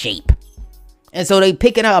body shape. And so they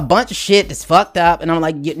picking up a bunch of shit that's fucked up, and I'm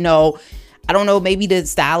like, I don't know, maybe the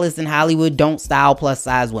stylists in Hollywood don't style plus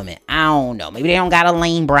size women. I don't know. Maybe they don't got a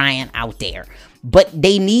Lane Bryant out there. But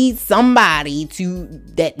they need somebody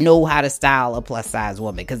that know how to style a plus size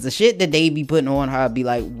woman. Because the shit that they be putting on her be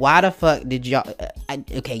like, why the fuck did y'all...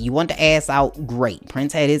 okay, you want the ass out? Great.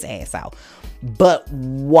 Prince had his ass out. But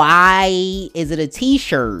why is it a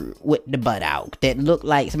t-shirt with the butt out that looked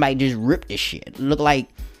like somebody just ripped the shit? Look like...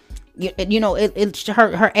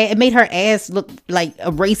 it made her ass look like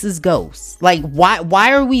a racist ghost. Like,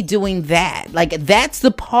 why are we doing that? Like, that's the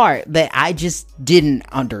part that I just didn't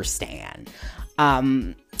understand.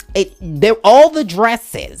 They're all the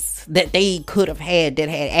dresses that they could have had that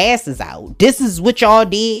had asses out. This is what y'all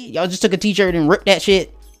did. Y'all just took a t-shirt and ripped that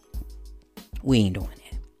shit. We ain't doing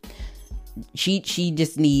that. She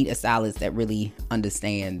just need a stylist that really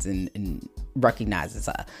understands and recognizes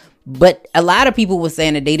her. But a lot of people were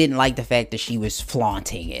saying that they didn't like the fact that she was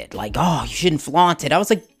flaunting it. Like, oh, you shouldn't flaunt it. I was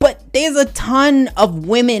like, but there's a ton of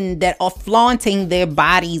women that are flaunting their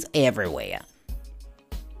bodies everywhere.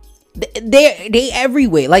 They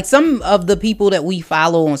everywhere. Like, some of the people that we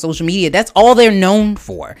follow on social media, that's all they're known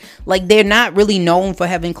for. Like, they're not really known for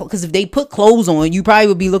having clothes, because if they put clothes on, you probably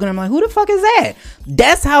would be looking at them like, who the fuck is that?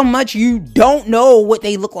 That's how much you don't know what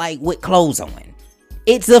they look like with clothes on.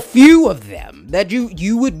 It's a few of them that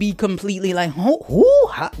you would be completely like, who?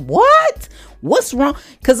 How, what? What's wrong?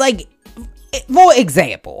 Because, like, for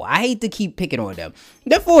example, I hate to keep picking on them.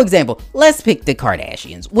 But for example, let's pick the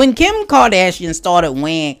Kardashians. When Kim Kardashian started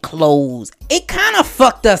wearing clothes, it kind of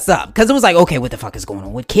fucked us up. Because it was like, okay, what the fuck is going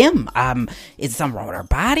on with Kim? Is something wrong with her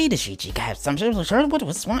body? Does she got something? What's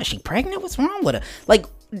wrong? Is she pregnant? What's wrong with her? Like,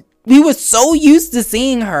 we were so used to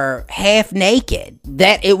seeing her half naked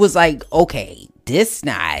that it was like, okay, this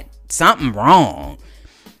not something wrong.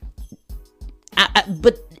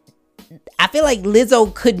 But I feel like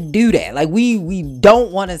Lizzo couldn't do that. Like, we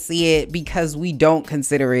don't want to see it because we don't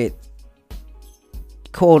consider it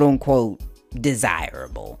quote unquote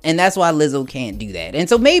desirable. And that's why Lizzo can't do that. And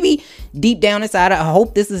so maybe deep down inside, I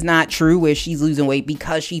hope this is not true where she's losing weight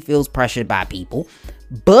because she feels pressured by people.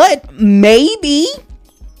 But maybe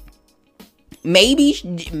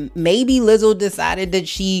Lizzo decided that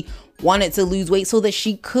she wanted to lose weight so that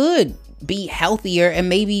she could be healthier and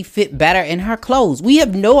maybe fit better in her clothes. We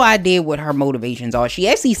have no idea what her motivations are. She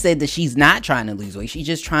actually said that she's not trying to lose weight. She's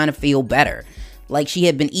just trying to feel better. Like, she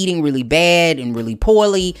had been eating really bad and really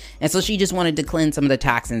poorly, and so she just wanted to cleanse some of the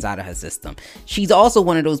toxins out of her system. She's also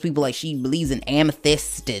one of those people, like, she believes in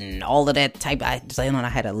amethyst and all of that type. I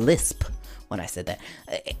had a lisp when I said that.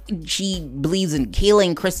 She believes in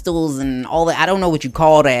healing crystals and all that. I don't know what you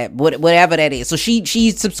call that, whatever that is. So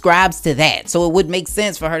she subscribes to that. So it would make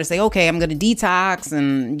sense for her to say, okay, I'm going to detox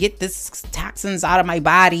and get this toxins out of my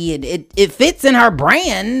body. And it fits in her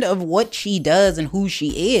brand of what she does and who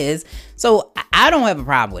she is. So I don't have a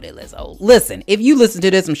problem with it, Lizzo. Listen, if you listen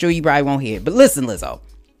to this, I'm sure you probably won't hear it. But listen, Lizzo.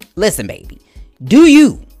 Listen, baby. Do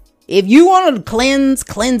you? If you want to cleanse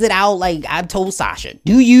it out like I've told Sasha.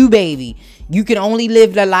 Do you, baby? You can only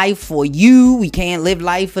live the life for you. We can't live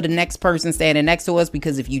life for the next person standing next to us,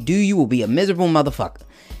 because if you do, you will be a miserable motherfucker.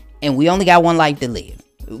 And we only got one life to live.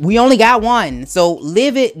 We only got one. So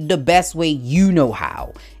live it the best way you know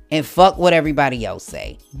how. And fuck what everybody else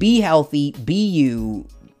say. Be healthy. Be you.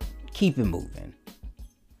 Keep it moving.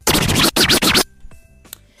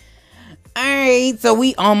 Alright, so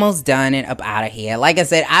we almost done and up out of here. Like I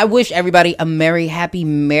said, I wish everybody a Merry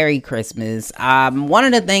Christmas. One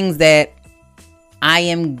of the things that I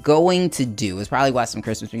am going to do is probably watch some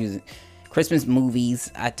Christmas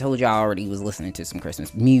movies. I told you I already was listening to some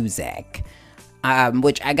Christmas music,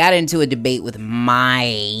 which I got into a debate with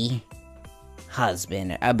my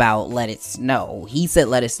husband about Let It Snow. He said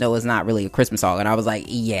Let It Snow is not really a Christmas song, and I was like,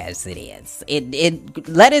 yes, it is. It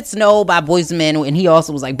Let It Snow by Boyz II Men, and he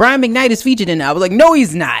also was like, Brian McKnight is featured in it. I was like, no,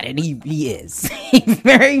 he's not, and he is. He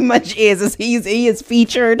very much is. He is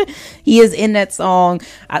featured. He is in that song.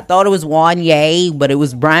 I thought it was Wanya, but it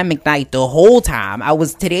was Brian McKnight the whole time. I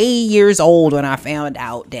was today years old when I found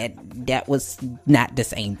out that was not the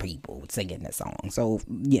same people singing that song. So,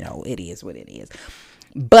 it is what it is.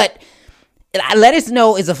 But Let It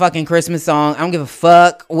Snow is a fucking Christmas song. I don't give a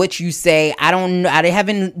fuck what you say. I don't know. I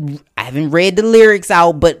haven't read the lyrics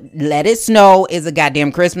out, but Let It Snow is a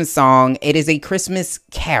goddamn Christmas song. It is a Christmas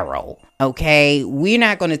carol. Okay, we're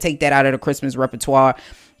not going to take that out of the Christmas repertoire.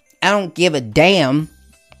 I don't give a damn.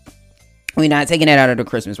 We're not taking that out of the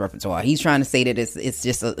Christmas repertoire. He's trying to say that it's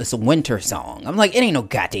just a winter song. I'm like, it ain't no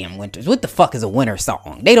goddamn winters. What the fuck is a winter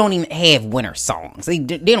song? They don't even have winter songs. They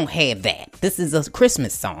don't have that. This is a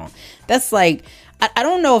Christmas song. That's like, I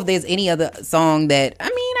don't know if there's any other song that,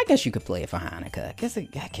 I guess you could play it for Hanukkah.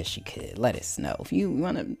 I guess you could. Let It Snow. If you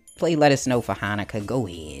want to play Let It Snow for Hanukkah, go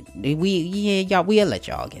ahead. We'll let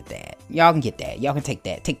y'all get that. Y'all can get that. Y'all can take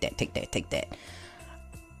that.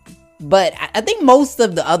 But I think most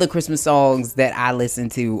of the other Christmas songs that I listen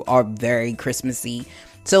to are very Christmassy.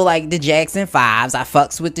 So, like, the Jackson 5s, I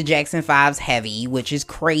fucks with the Jackson 5s heavy, which is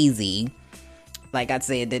crazy. Like I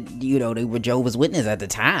said, that, they were Jehovah's Witness at the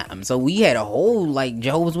time. So we had a whole,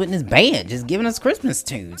 Jehovah's Witness band just giving us Christmas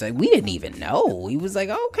tunes. Like, we didn't even know. He was like,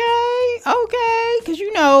 okay. Because,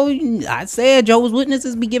 I said Jehovah's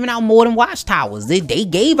Witnesses be giving out more than watchtowers. They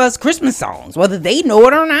gave us Christmas songs, whether they know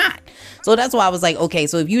it or not. So that's why I was like, okay,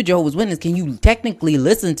 so if you're a Jehovah's Witness, can you technically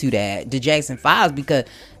listen to that, the Jackson 5s? Because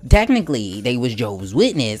technically they was Jehovah's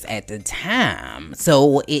Witness at the time.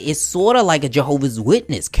 So it's sort of like a Jehovah's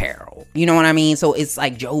Witness carol. You know what I mean? So it's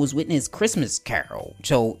like Jehovah's Witness Christmas carol.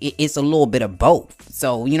 So it's a little bit of both.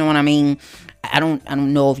 So you know what I mean? I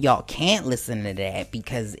don't know if y'all can't listen to that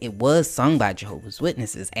because it was sung by Jehovah's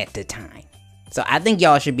Witnesses at the time. So I think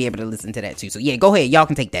y'all should be able to listen to that too. So yeah, go ahead. Y'all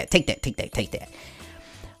can take that.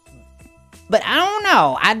 But I don't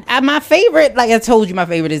know. I my favorite, like I told you, my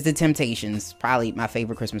favorite is The Temptations. Probably my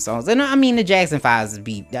favorite Christmas songs. And I mean, the Jackson 5s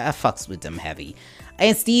I fucks with them heavy.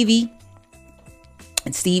 And Stevie,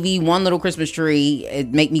 One Little Christmas Tree, it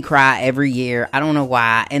make me cry every year. I don't know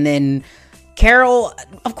why. And then Carol,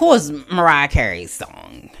 of course, Mariah Carey's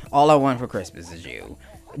song, All I Want for Christmas Is You.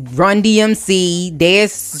 Run DMC, their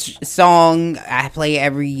song I play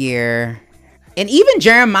every year. And even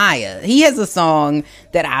Jeremiah, he has a song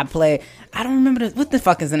that I play. I don't remember what the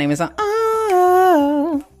fuck is the name of the song.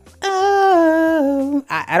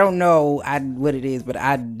 I don't know what it is, but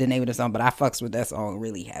the name of the song, but I fucks with that song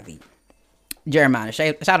really heavy. Jeremiah,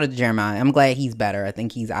 shout out to Jeremiah. I'm glad he's better. I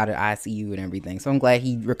think he's out of ICU and everything, so I'm glad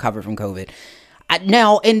he recovered from COVID.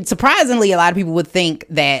 And surprisingly, a lot of people would think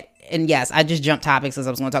that, and yes, I just jumped topics as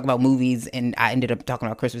I was going to talk about movies, and I ended up talking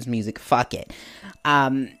about Christmas music. Fuck it.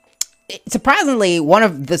 Surprisingly, one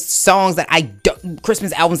of the songs that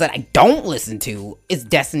Christmas albums that I don't listen to is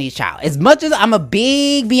Destiny's Child. As much as I'm a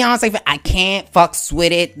big Beyonce fan, I can't fucks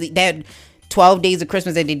with it. That 12 Days of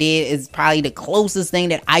Christmas that they did is probably the closest thing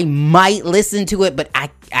that I might listen to it, but I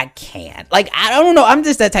can't. Like, I don't know. I'm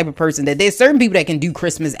just that type of person that there's certain people that can do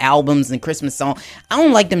Christmas albums and Christmas songs. I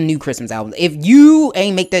don't like them new Christmas albums. If you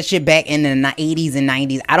ain't make that shit back in the 80s and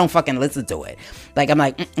 90s, I don't fucking listen to it. Like, I'm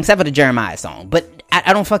like, except for the Jeremiah song, but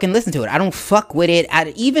I don't fucking listen to it. I don't fuck with it.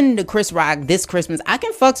 Even the Chris Rock This Christmas, I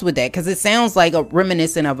can fucks with that because it sounds like a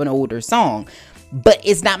reminiscent of an older song. But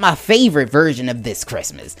it's not my favorite version of This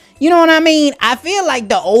Christmas. You know what I mean? I feel like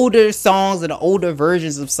the older songs or the older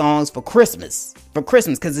versions of songs for Christmas,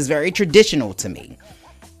 because it's very traditional to me,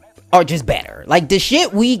 are just better. Like the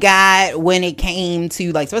shit we got when it came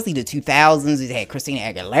to, like, especially the 2000s, it had Christina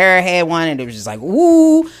Aguilera had one, and it was just like,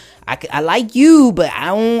 ooh, I like you, but I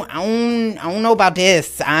don't know about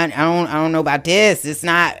this. I don't know about this. It's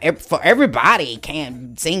not for everybody.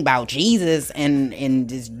 Can't sing about Jesus and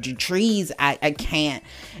this trees. I can't,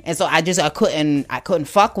 and so I couldn't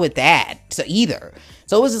fuck with that. So either.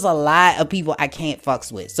 So it was just a lot of people I can't fucks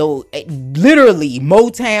with. So literally,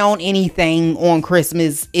 Motown anything on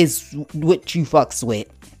Christmas is what you fucks with.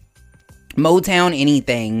 Motown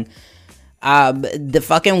anything. The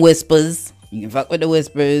fucking Whispers. You can fuck with the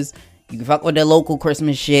Whispers. You can fuck with the local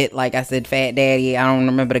Christmas shit. Like I said, Fat Daddy. I don't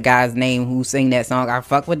remember the guy's name who sang that song. I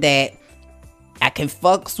fuck with that. I can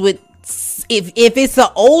fucks with... If it's an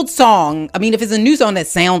old song... I mean, if it's a new song that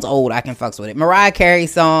sounds old, I can fucks with it. Mariah Carey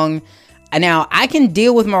song... Now, I can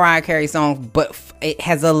deal with Mariah Carey songs, but it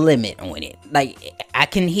has a limit on it. Like, I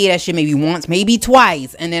can hear that shit maybe once, maybe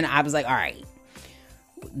twice. And then I was like, all right.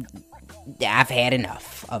 I've had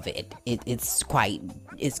enough of it. It's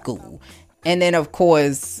cool. And then, of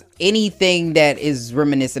course, anything that is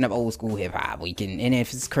reminiscent of old school hip hop, we can. And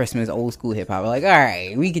if it's Christmas, old school hip hop, we're like, all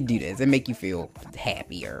right, we can do this and make you feel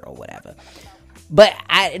happier or whatever. But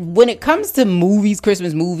when it comes to movies,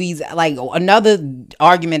 Christmas movies, like another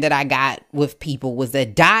argument that I got with people was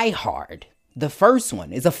that Die Hard, the first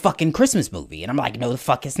one, is a fucking Christmas movie. And I'm like, no, the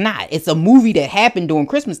fuck it's not. It's a movie that happened during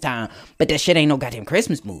Christmas time, but that shit ain't no goddamn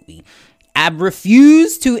Christmas movie. I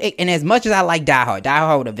refuse to, and as much as I like Die Hard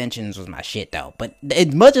with a Vengeance was my shit though, but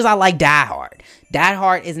as much as I like Die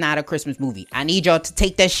Hard is not a Christmas movie. I need y'all to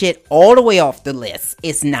take that shit all the way off the list.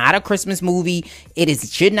 It's not a Christmas movie.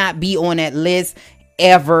 Should not be on that list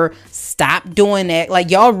ever. Stop doing that. Like,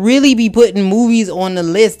 y'all really be putting movies on the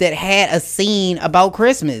list that had a scene about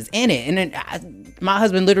Christmas in it. And then my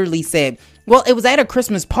husband literally said, well, it was at a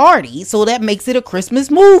Christmas party, so that makes it a Christmas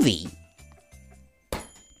movie.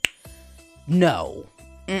 No.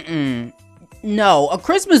 No, a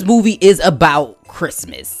Christmas movie is about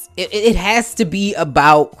Christmas. It has to be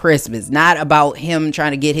about Christmas, not about him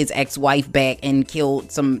trying to get his ex-wife back and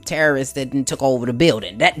killed some terrorists that took over the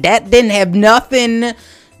building. That didn't have nothing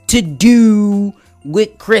to do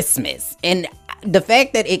with Christmas. And the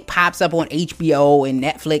fact that it pops up on HBO and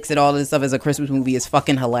Netflix and all this stuff as a Christmas movie is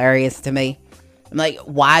fucking hilarious to me. I'm like,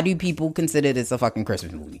 why do people consider this a fucking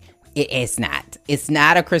Christmas movie? It's not. It's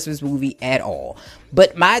not a Christmas movie at all.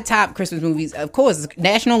 But my top Christmas movies, of course, is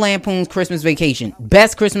National Lampoon's Christmas Vacation.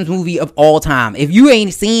 Best Christmas movie of all time. If you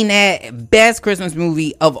ain't seen that, best Christmas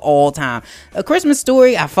movie of all time. A Christmas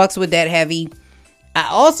Story, I fucks with that heavy. I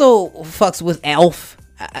also fucks with Elf.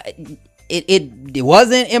 It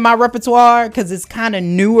wasn't in my repertoire because it's kind of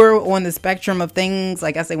newer on the spectrum of things.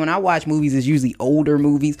 Like I say, when I watch movies, it's usually older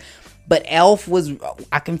movies. But Elf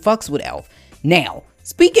I can fucks with Elf. Now,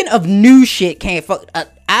 speaking of new shit,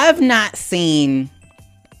 I've not seen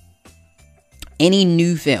any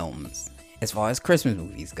new films as far as Christmas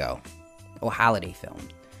movies go or holiday films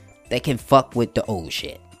that can fuck with the old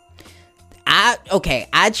shit.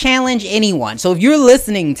 I challenge anyone. So if you're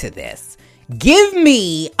listening to this, give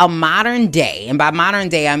me a modern day, and by modern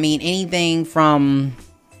day I mean anything from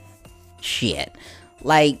shit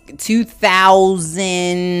like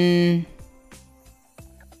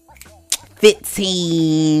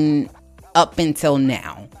 2015 up until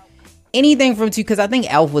now. Anything from because I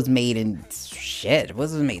think Elf was made in shit.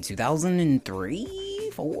 Was it made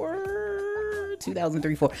 2003, 4?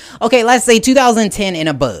 2003, 4. Okay, let's say 2010 and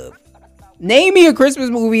above. Name me a Christmas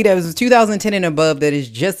movie that was 2010 and above that is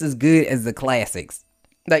just as good as the classics.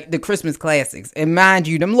 Like the Christmas classics. And mind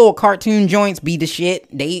you, them little cartoon joints be the shit.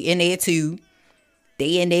 They in there too.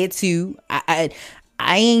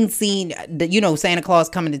 I ain't seen the, Santa Claus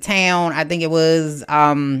Coming to Town. I think it was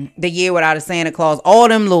The Year Without a Santa Claus. All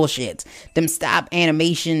them little shits. Them stop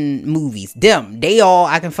animation movies. I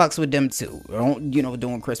can fucks with them too.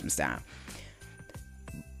 During Christmas time.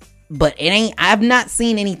 But I've not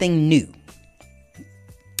seen anything new.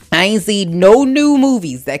 I ain't seen no new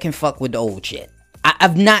movies that can fuck with the old shit.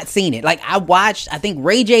 I've not seen it. Like, I think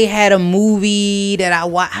Ray J had a movie that I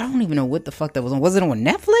watched. I don't even know what the fuck that was on. Was it on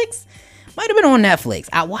Netflix? Might have been on Netflix.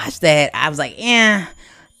 I watched that. I was like, And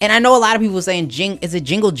I know a lot of people were saying, is it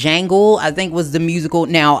Jingle Jangle? I think was the musical.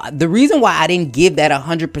 Now, the reason why I didn't give that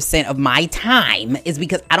 100% of my time is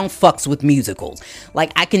because I don't fucks with musicals.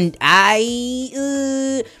 Like,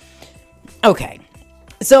 okay.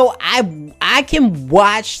 So I can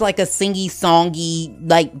watch like a singy-songy,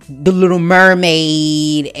 like The Little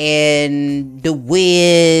Mermaid and The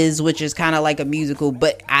Wiz, which is kind of like a musical,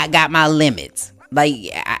 but I got my limits.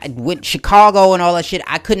 Like with Chicago and all that shit,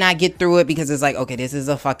 I could not get through it because it's like, okay, this is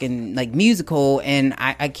a fucking like musical, and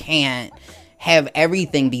I can't have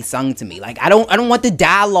everything be sung to me. Like I don't want the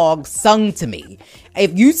dialogue sung to me.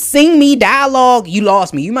 If you sing me dialogue, you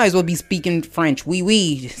lost me. You might as well be speaking French.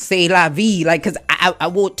 Oui, c'est la vie. Like, cause I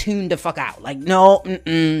will tune the fuck out. Like, no,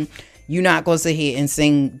 you're not gonna sit here and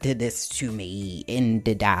sing this to me in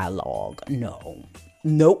the dialogue. No,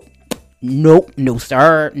 nope, no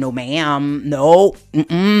sir, no ma'am, no,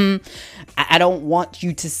 I don't want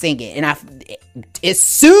you to sing it. And as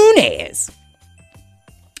soon as,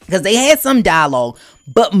 because they had some dialogue,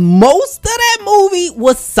 but most of that movie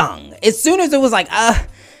was sung. As soon as it was like, I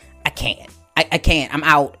can't. I'm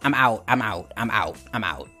out.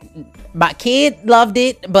 My kid loved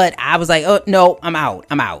it, but I was like, oh no, I'm out.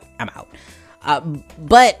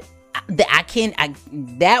 But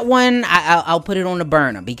that one, I'll put it on the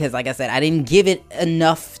burner because, like I said, I didn't give it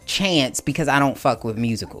enough chance because I don't fuck with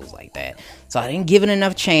musicals like that. So I didn't give it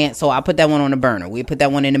enough chance. So I put that one on the burner. We put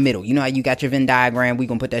that one in the middle. You know how you got your Venn diagram? We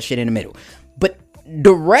gonna put that shit in the middle. But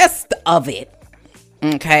the rest of it,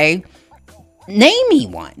 okay, name me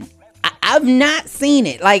one. I've not seen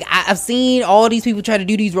it. Like, I've seen all these people try to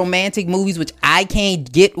do these romantic movies, which I can't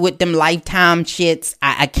get with them Lifetime shits.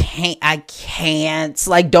 I can't.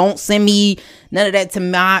 Like, don't send me none of that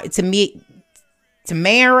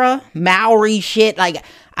Tamara Mowry shit. Like,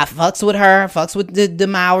 I fucks with her, fucks with the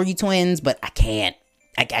Mowry twins, but I can't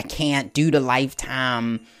do the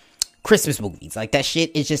Lifetime Christmas movies. Like, that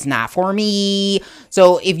shit is just not for me.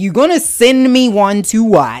 So if you're gonna send me one to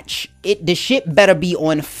watch, the shit better be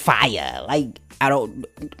on fire. Like,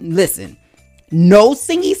 listen, no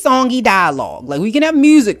singy songy dialogue. Like, we can have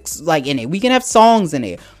music like in it, we can have songs in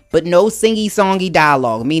it, but no singy songy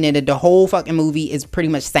dialogue, meaning that the whole fucking movie is pretty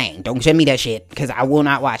much sang. Don't send me that shit because I will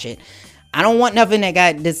not watch it. I don't want nothing that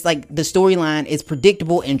got this, like, the storyline is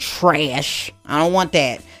predictable and trash. I don't want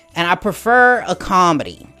that. And I prefer a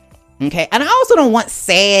comedy. Okay, and I also don't want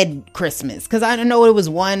sad Christmas, because I don't know, it was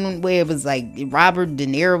one where it was like Robert De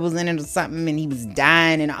Niro was in it or something and he was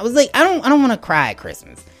dying, and I was like, I don't want to cry at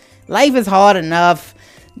Christmas. Life is hard enough.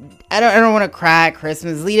 I don't want to cry at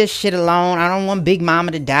Christmas. Leave this shit alone. I don't want Big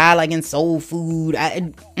Mama to die like in Soul Food.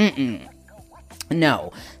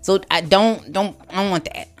 No. So I don't want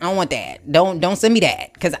that. I don't want that. Don't send me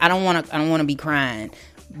that, because I don't want to be crying.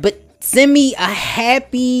 But send me a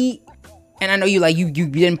happy. And I know you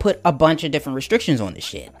didn't put a bunch of different restrictions on this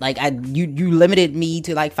shit. Like, you limited me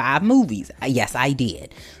to like 5 movies. Yes, I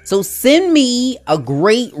did. So send me a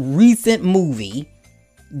great recent movie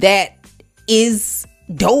that is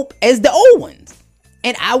dope as the old ones,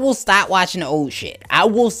 and I will stop watching the old shit. I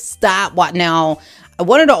will stop now.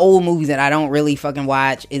 One of the old movies that I don't really fucking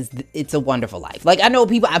watch is It's a Wonderful Life. Like, I know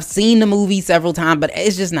people, I've seen the movie several times, but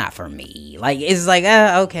it's just not for me. Like, it's like,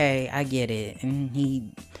 okay, I get it. And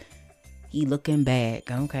he looking back.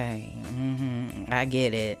 Okay. I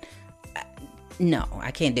get it. No, I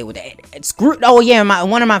can't deal with that. Scrooge. Oh yeah,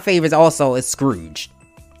 one of my favorites also is Scrooge.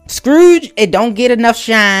 Scrooge, it don't get enough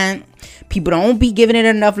shine. People don't be giving it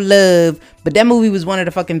enough love. But that movie was one of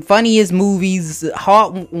the fucking funniest movies,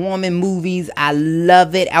 heartwarming movies. I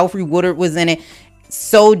love it. Alfred Woodard was in it.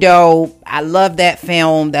 So dope. I love that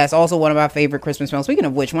film. That's also one of my favorite Christmas films. Speaking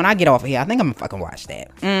of which, when I get off of here, I think I'm gonna fucking watch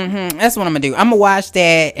that. That's what I'm gonna do. I'm gonna watch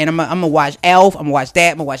that, and I'm gonna watch Elf. I'm gonna watch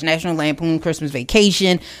that. I'm gonna watch National Lampoon Christmas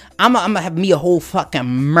Vacation. I'm gonna have me a whole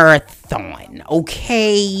fucking marathon.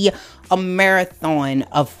 Okay, a marathon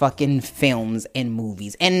of fucking films and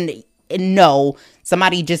movies. And no,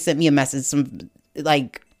 somebody just sent me a message,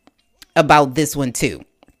 about this one too.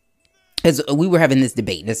 Because we were having this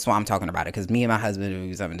debate. That's why I'm talking about it. Because me and my husband, we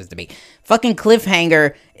was having this debate. Fucking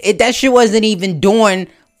Cliffhanger. That shit wasn't even during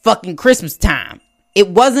fucking Christmas time. It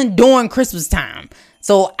wasn't during Christmas time.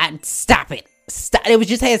 So stop it. Stop. It was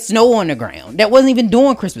just had snow on the ground. That wasn't even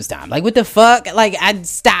during Christmas time. Like, what the fuck? Like, I'd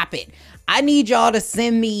stop it. I need y'all to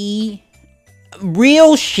send me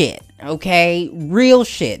real shit. Okay? Real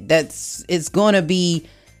shit. It's gonna be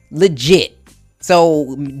legit.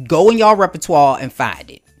 So go in y'all repertoire and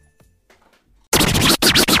find it.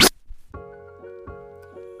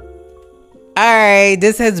 Alright,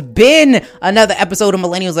 this has been another episode of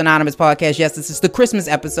Millennials Anonymous Podcast. Yes, this is the Christmas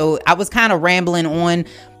episode. I was kind of rambling on,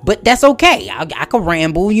 but that's okay. I could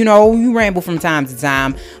ramble, you ramble from time to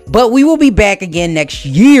time. But we will be back again next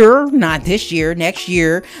year. Not this year, next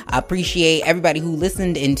year. I appreciate everybody who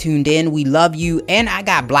listened and tuned in. We love you. And I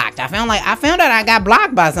got blocked. I found out I got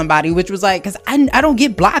blocked by somebody, which was like, because I don't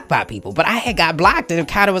get blocked by people, but I had got blocked, and it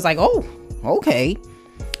kind of was like, oh, okay.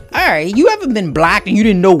 Alright, you ever been blocked and you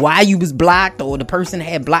didn't know why you was blocked, or the person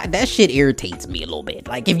had blocked? That shit irritates me a little bit.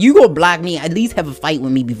 Like, if you go block me, at least have a fight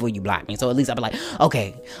with me before you block me. So at least I'll be like,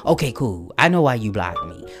 okay, cool. I know why you blocked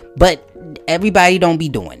me. But everybody don't be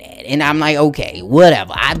doing that. And I'm like, okay,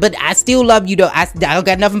 whatever. But I still love you though. I don't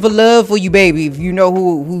got nothing but love for you, baby. If you know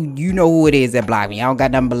who it is that blocked me. I don't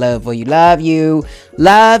got nothing but love for you. Love you.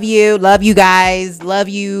 Love you. Love you guys. Love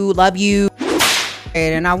you. Love you.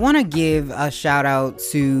 And I want to give a shout out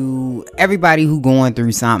to everybody who going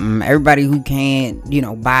through something, everybody who can't,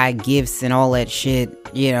 buy gifts and all that shit,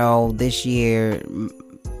 this year.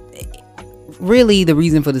 Really, the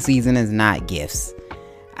reason for the season is not gifts.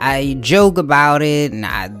 I joke about it and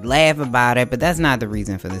I laugh about it, but that's not the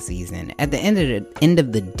reason for the season. At the end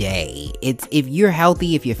of the day, it's if you're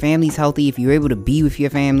healthy, if your family's healthy, if you're able to be with your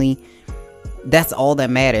family, that's all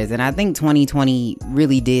that matters. And I think 2020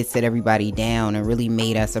 really did sit everybody down and really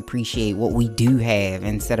made us appreciate what we do have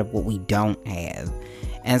instead of what we don't have.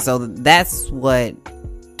 And so that's what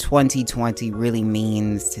 2020 really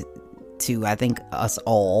means to I think us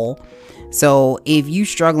all. So if you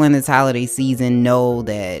struggle in this holiday season, know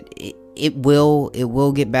that it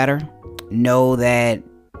will get better. Know that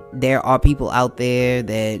there are people out there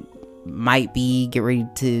that might be get ready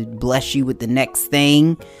to bless you with the next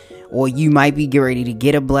thing. Or you might be getting ready to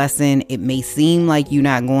get a blessing. It may seem like you're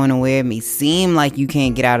not going nowhere. It may seem like you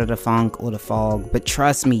can't get out of the funk or the fog. But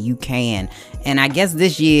trust me, you can. And I guess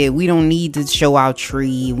this year, we don't need to show our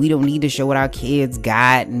tree. We don't need to show what our kids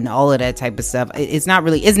got and all of that type of stuff. It's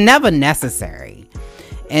never necessary.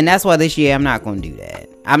 And that's why this year, I'm not going to do that.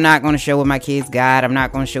 I'm not going to show what my kids got. I'm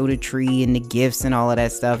not going to show the tree and the gifts and all of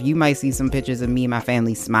that stuff. You might see some pictures of me and my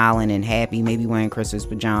family smiling and happy, maybe wearing Christmas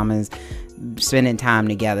pajamas, spending time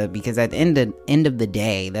together, because at the end of the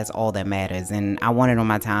day, that's all that matters. And I want it on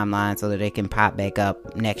my timeline so that it can pop back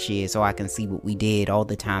up next year so I can see what we did, all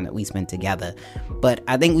the time that we spent together. But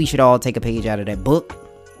I think we should all take a page out of that book.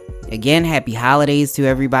 Again, happy holidays to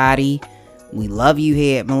everybody. We love you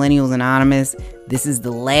here at Millennials Anonymous. This is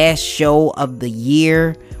the last show of the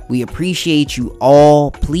year. We appreciate you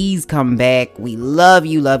all. Please come back. We love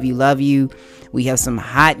you, love you, love you. We have some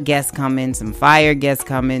hot guests coming, some fire guests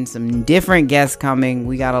coming, some different guests coming.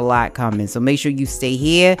 We got a lot coming. So make sure you stay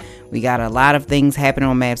here. We got a lot of things happening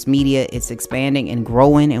on Maps Media. It's expanding and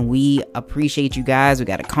growing, and we appreciate you guys. We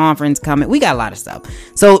got a conference coming. We got a lot of stuff.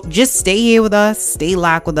 So just stay here with us. Stay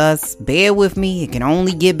locked with us. Bear with me. It can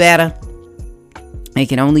only get better. It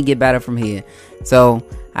can only get better from here. So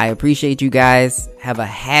I appreciate you guys. Have a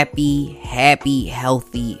happy,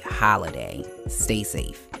 healthy holiday. Stay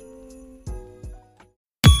safe.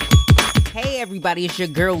 Hey everybody, it's your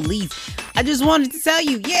girl Lise. I just wanted to tell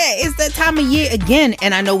you, it's that time of year again.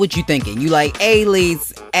 And I know what you're thinking. You like, hey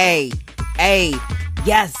Lise, hey,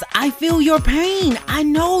 yes, I feel your pain. I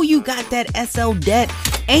know you got that SL debt.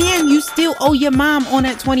 And you still owe your mom on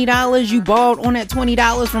that $20 you borrowed on that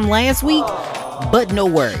 $20 from last week. But no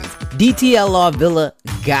worries, DTLR Villa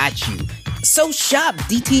got you. So shop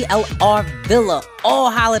DTLR Villa all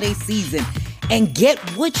holiday season and get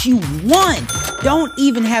what you want. Don't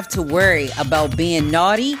even have to worry about being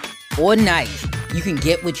naughty or nice. You can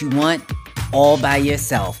get what you want all by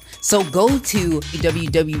yourself. So go to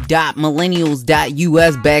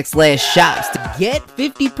www.millennials.us/shops to get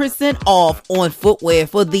 50% off on footwear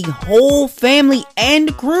for the whole family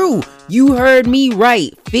and crew. You heard me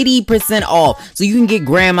right, 50% off. So you can get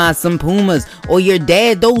grandma some Pumas or your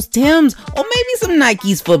dad those Tims or maybe some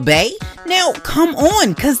Nikes for Bay. Now, come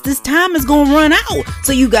on, because this time is going to run out.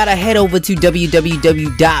 So you got to head over to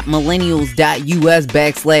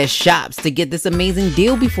www.millennials.us/shops to get this amazing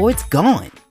deal before it's gone.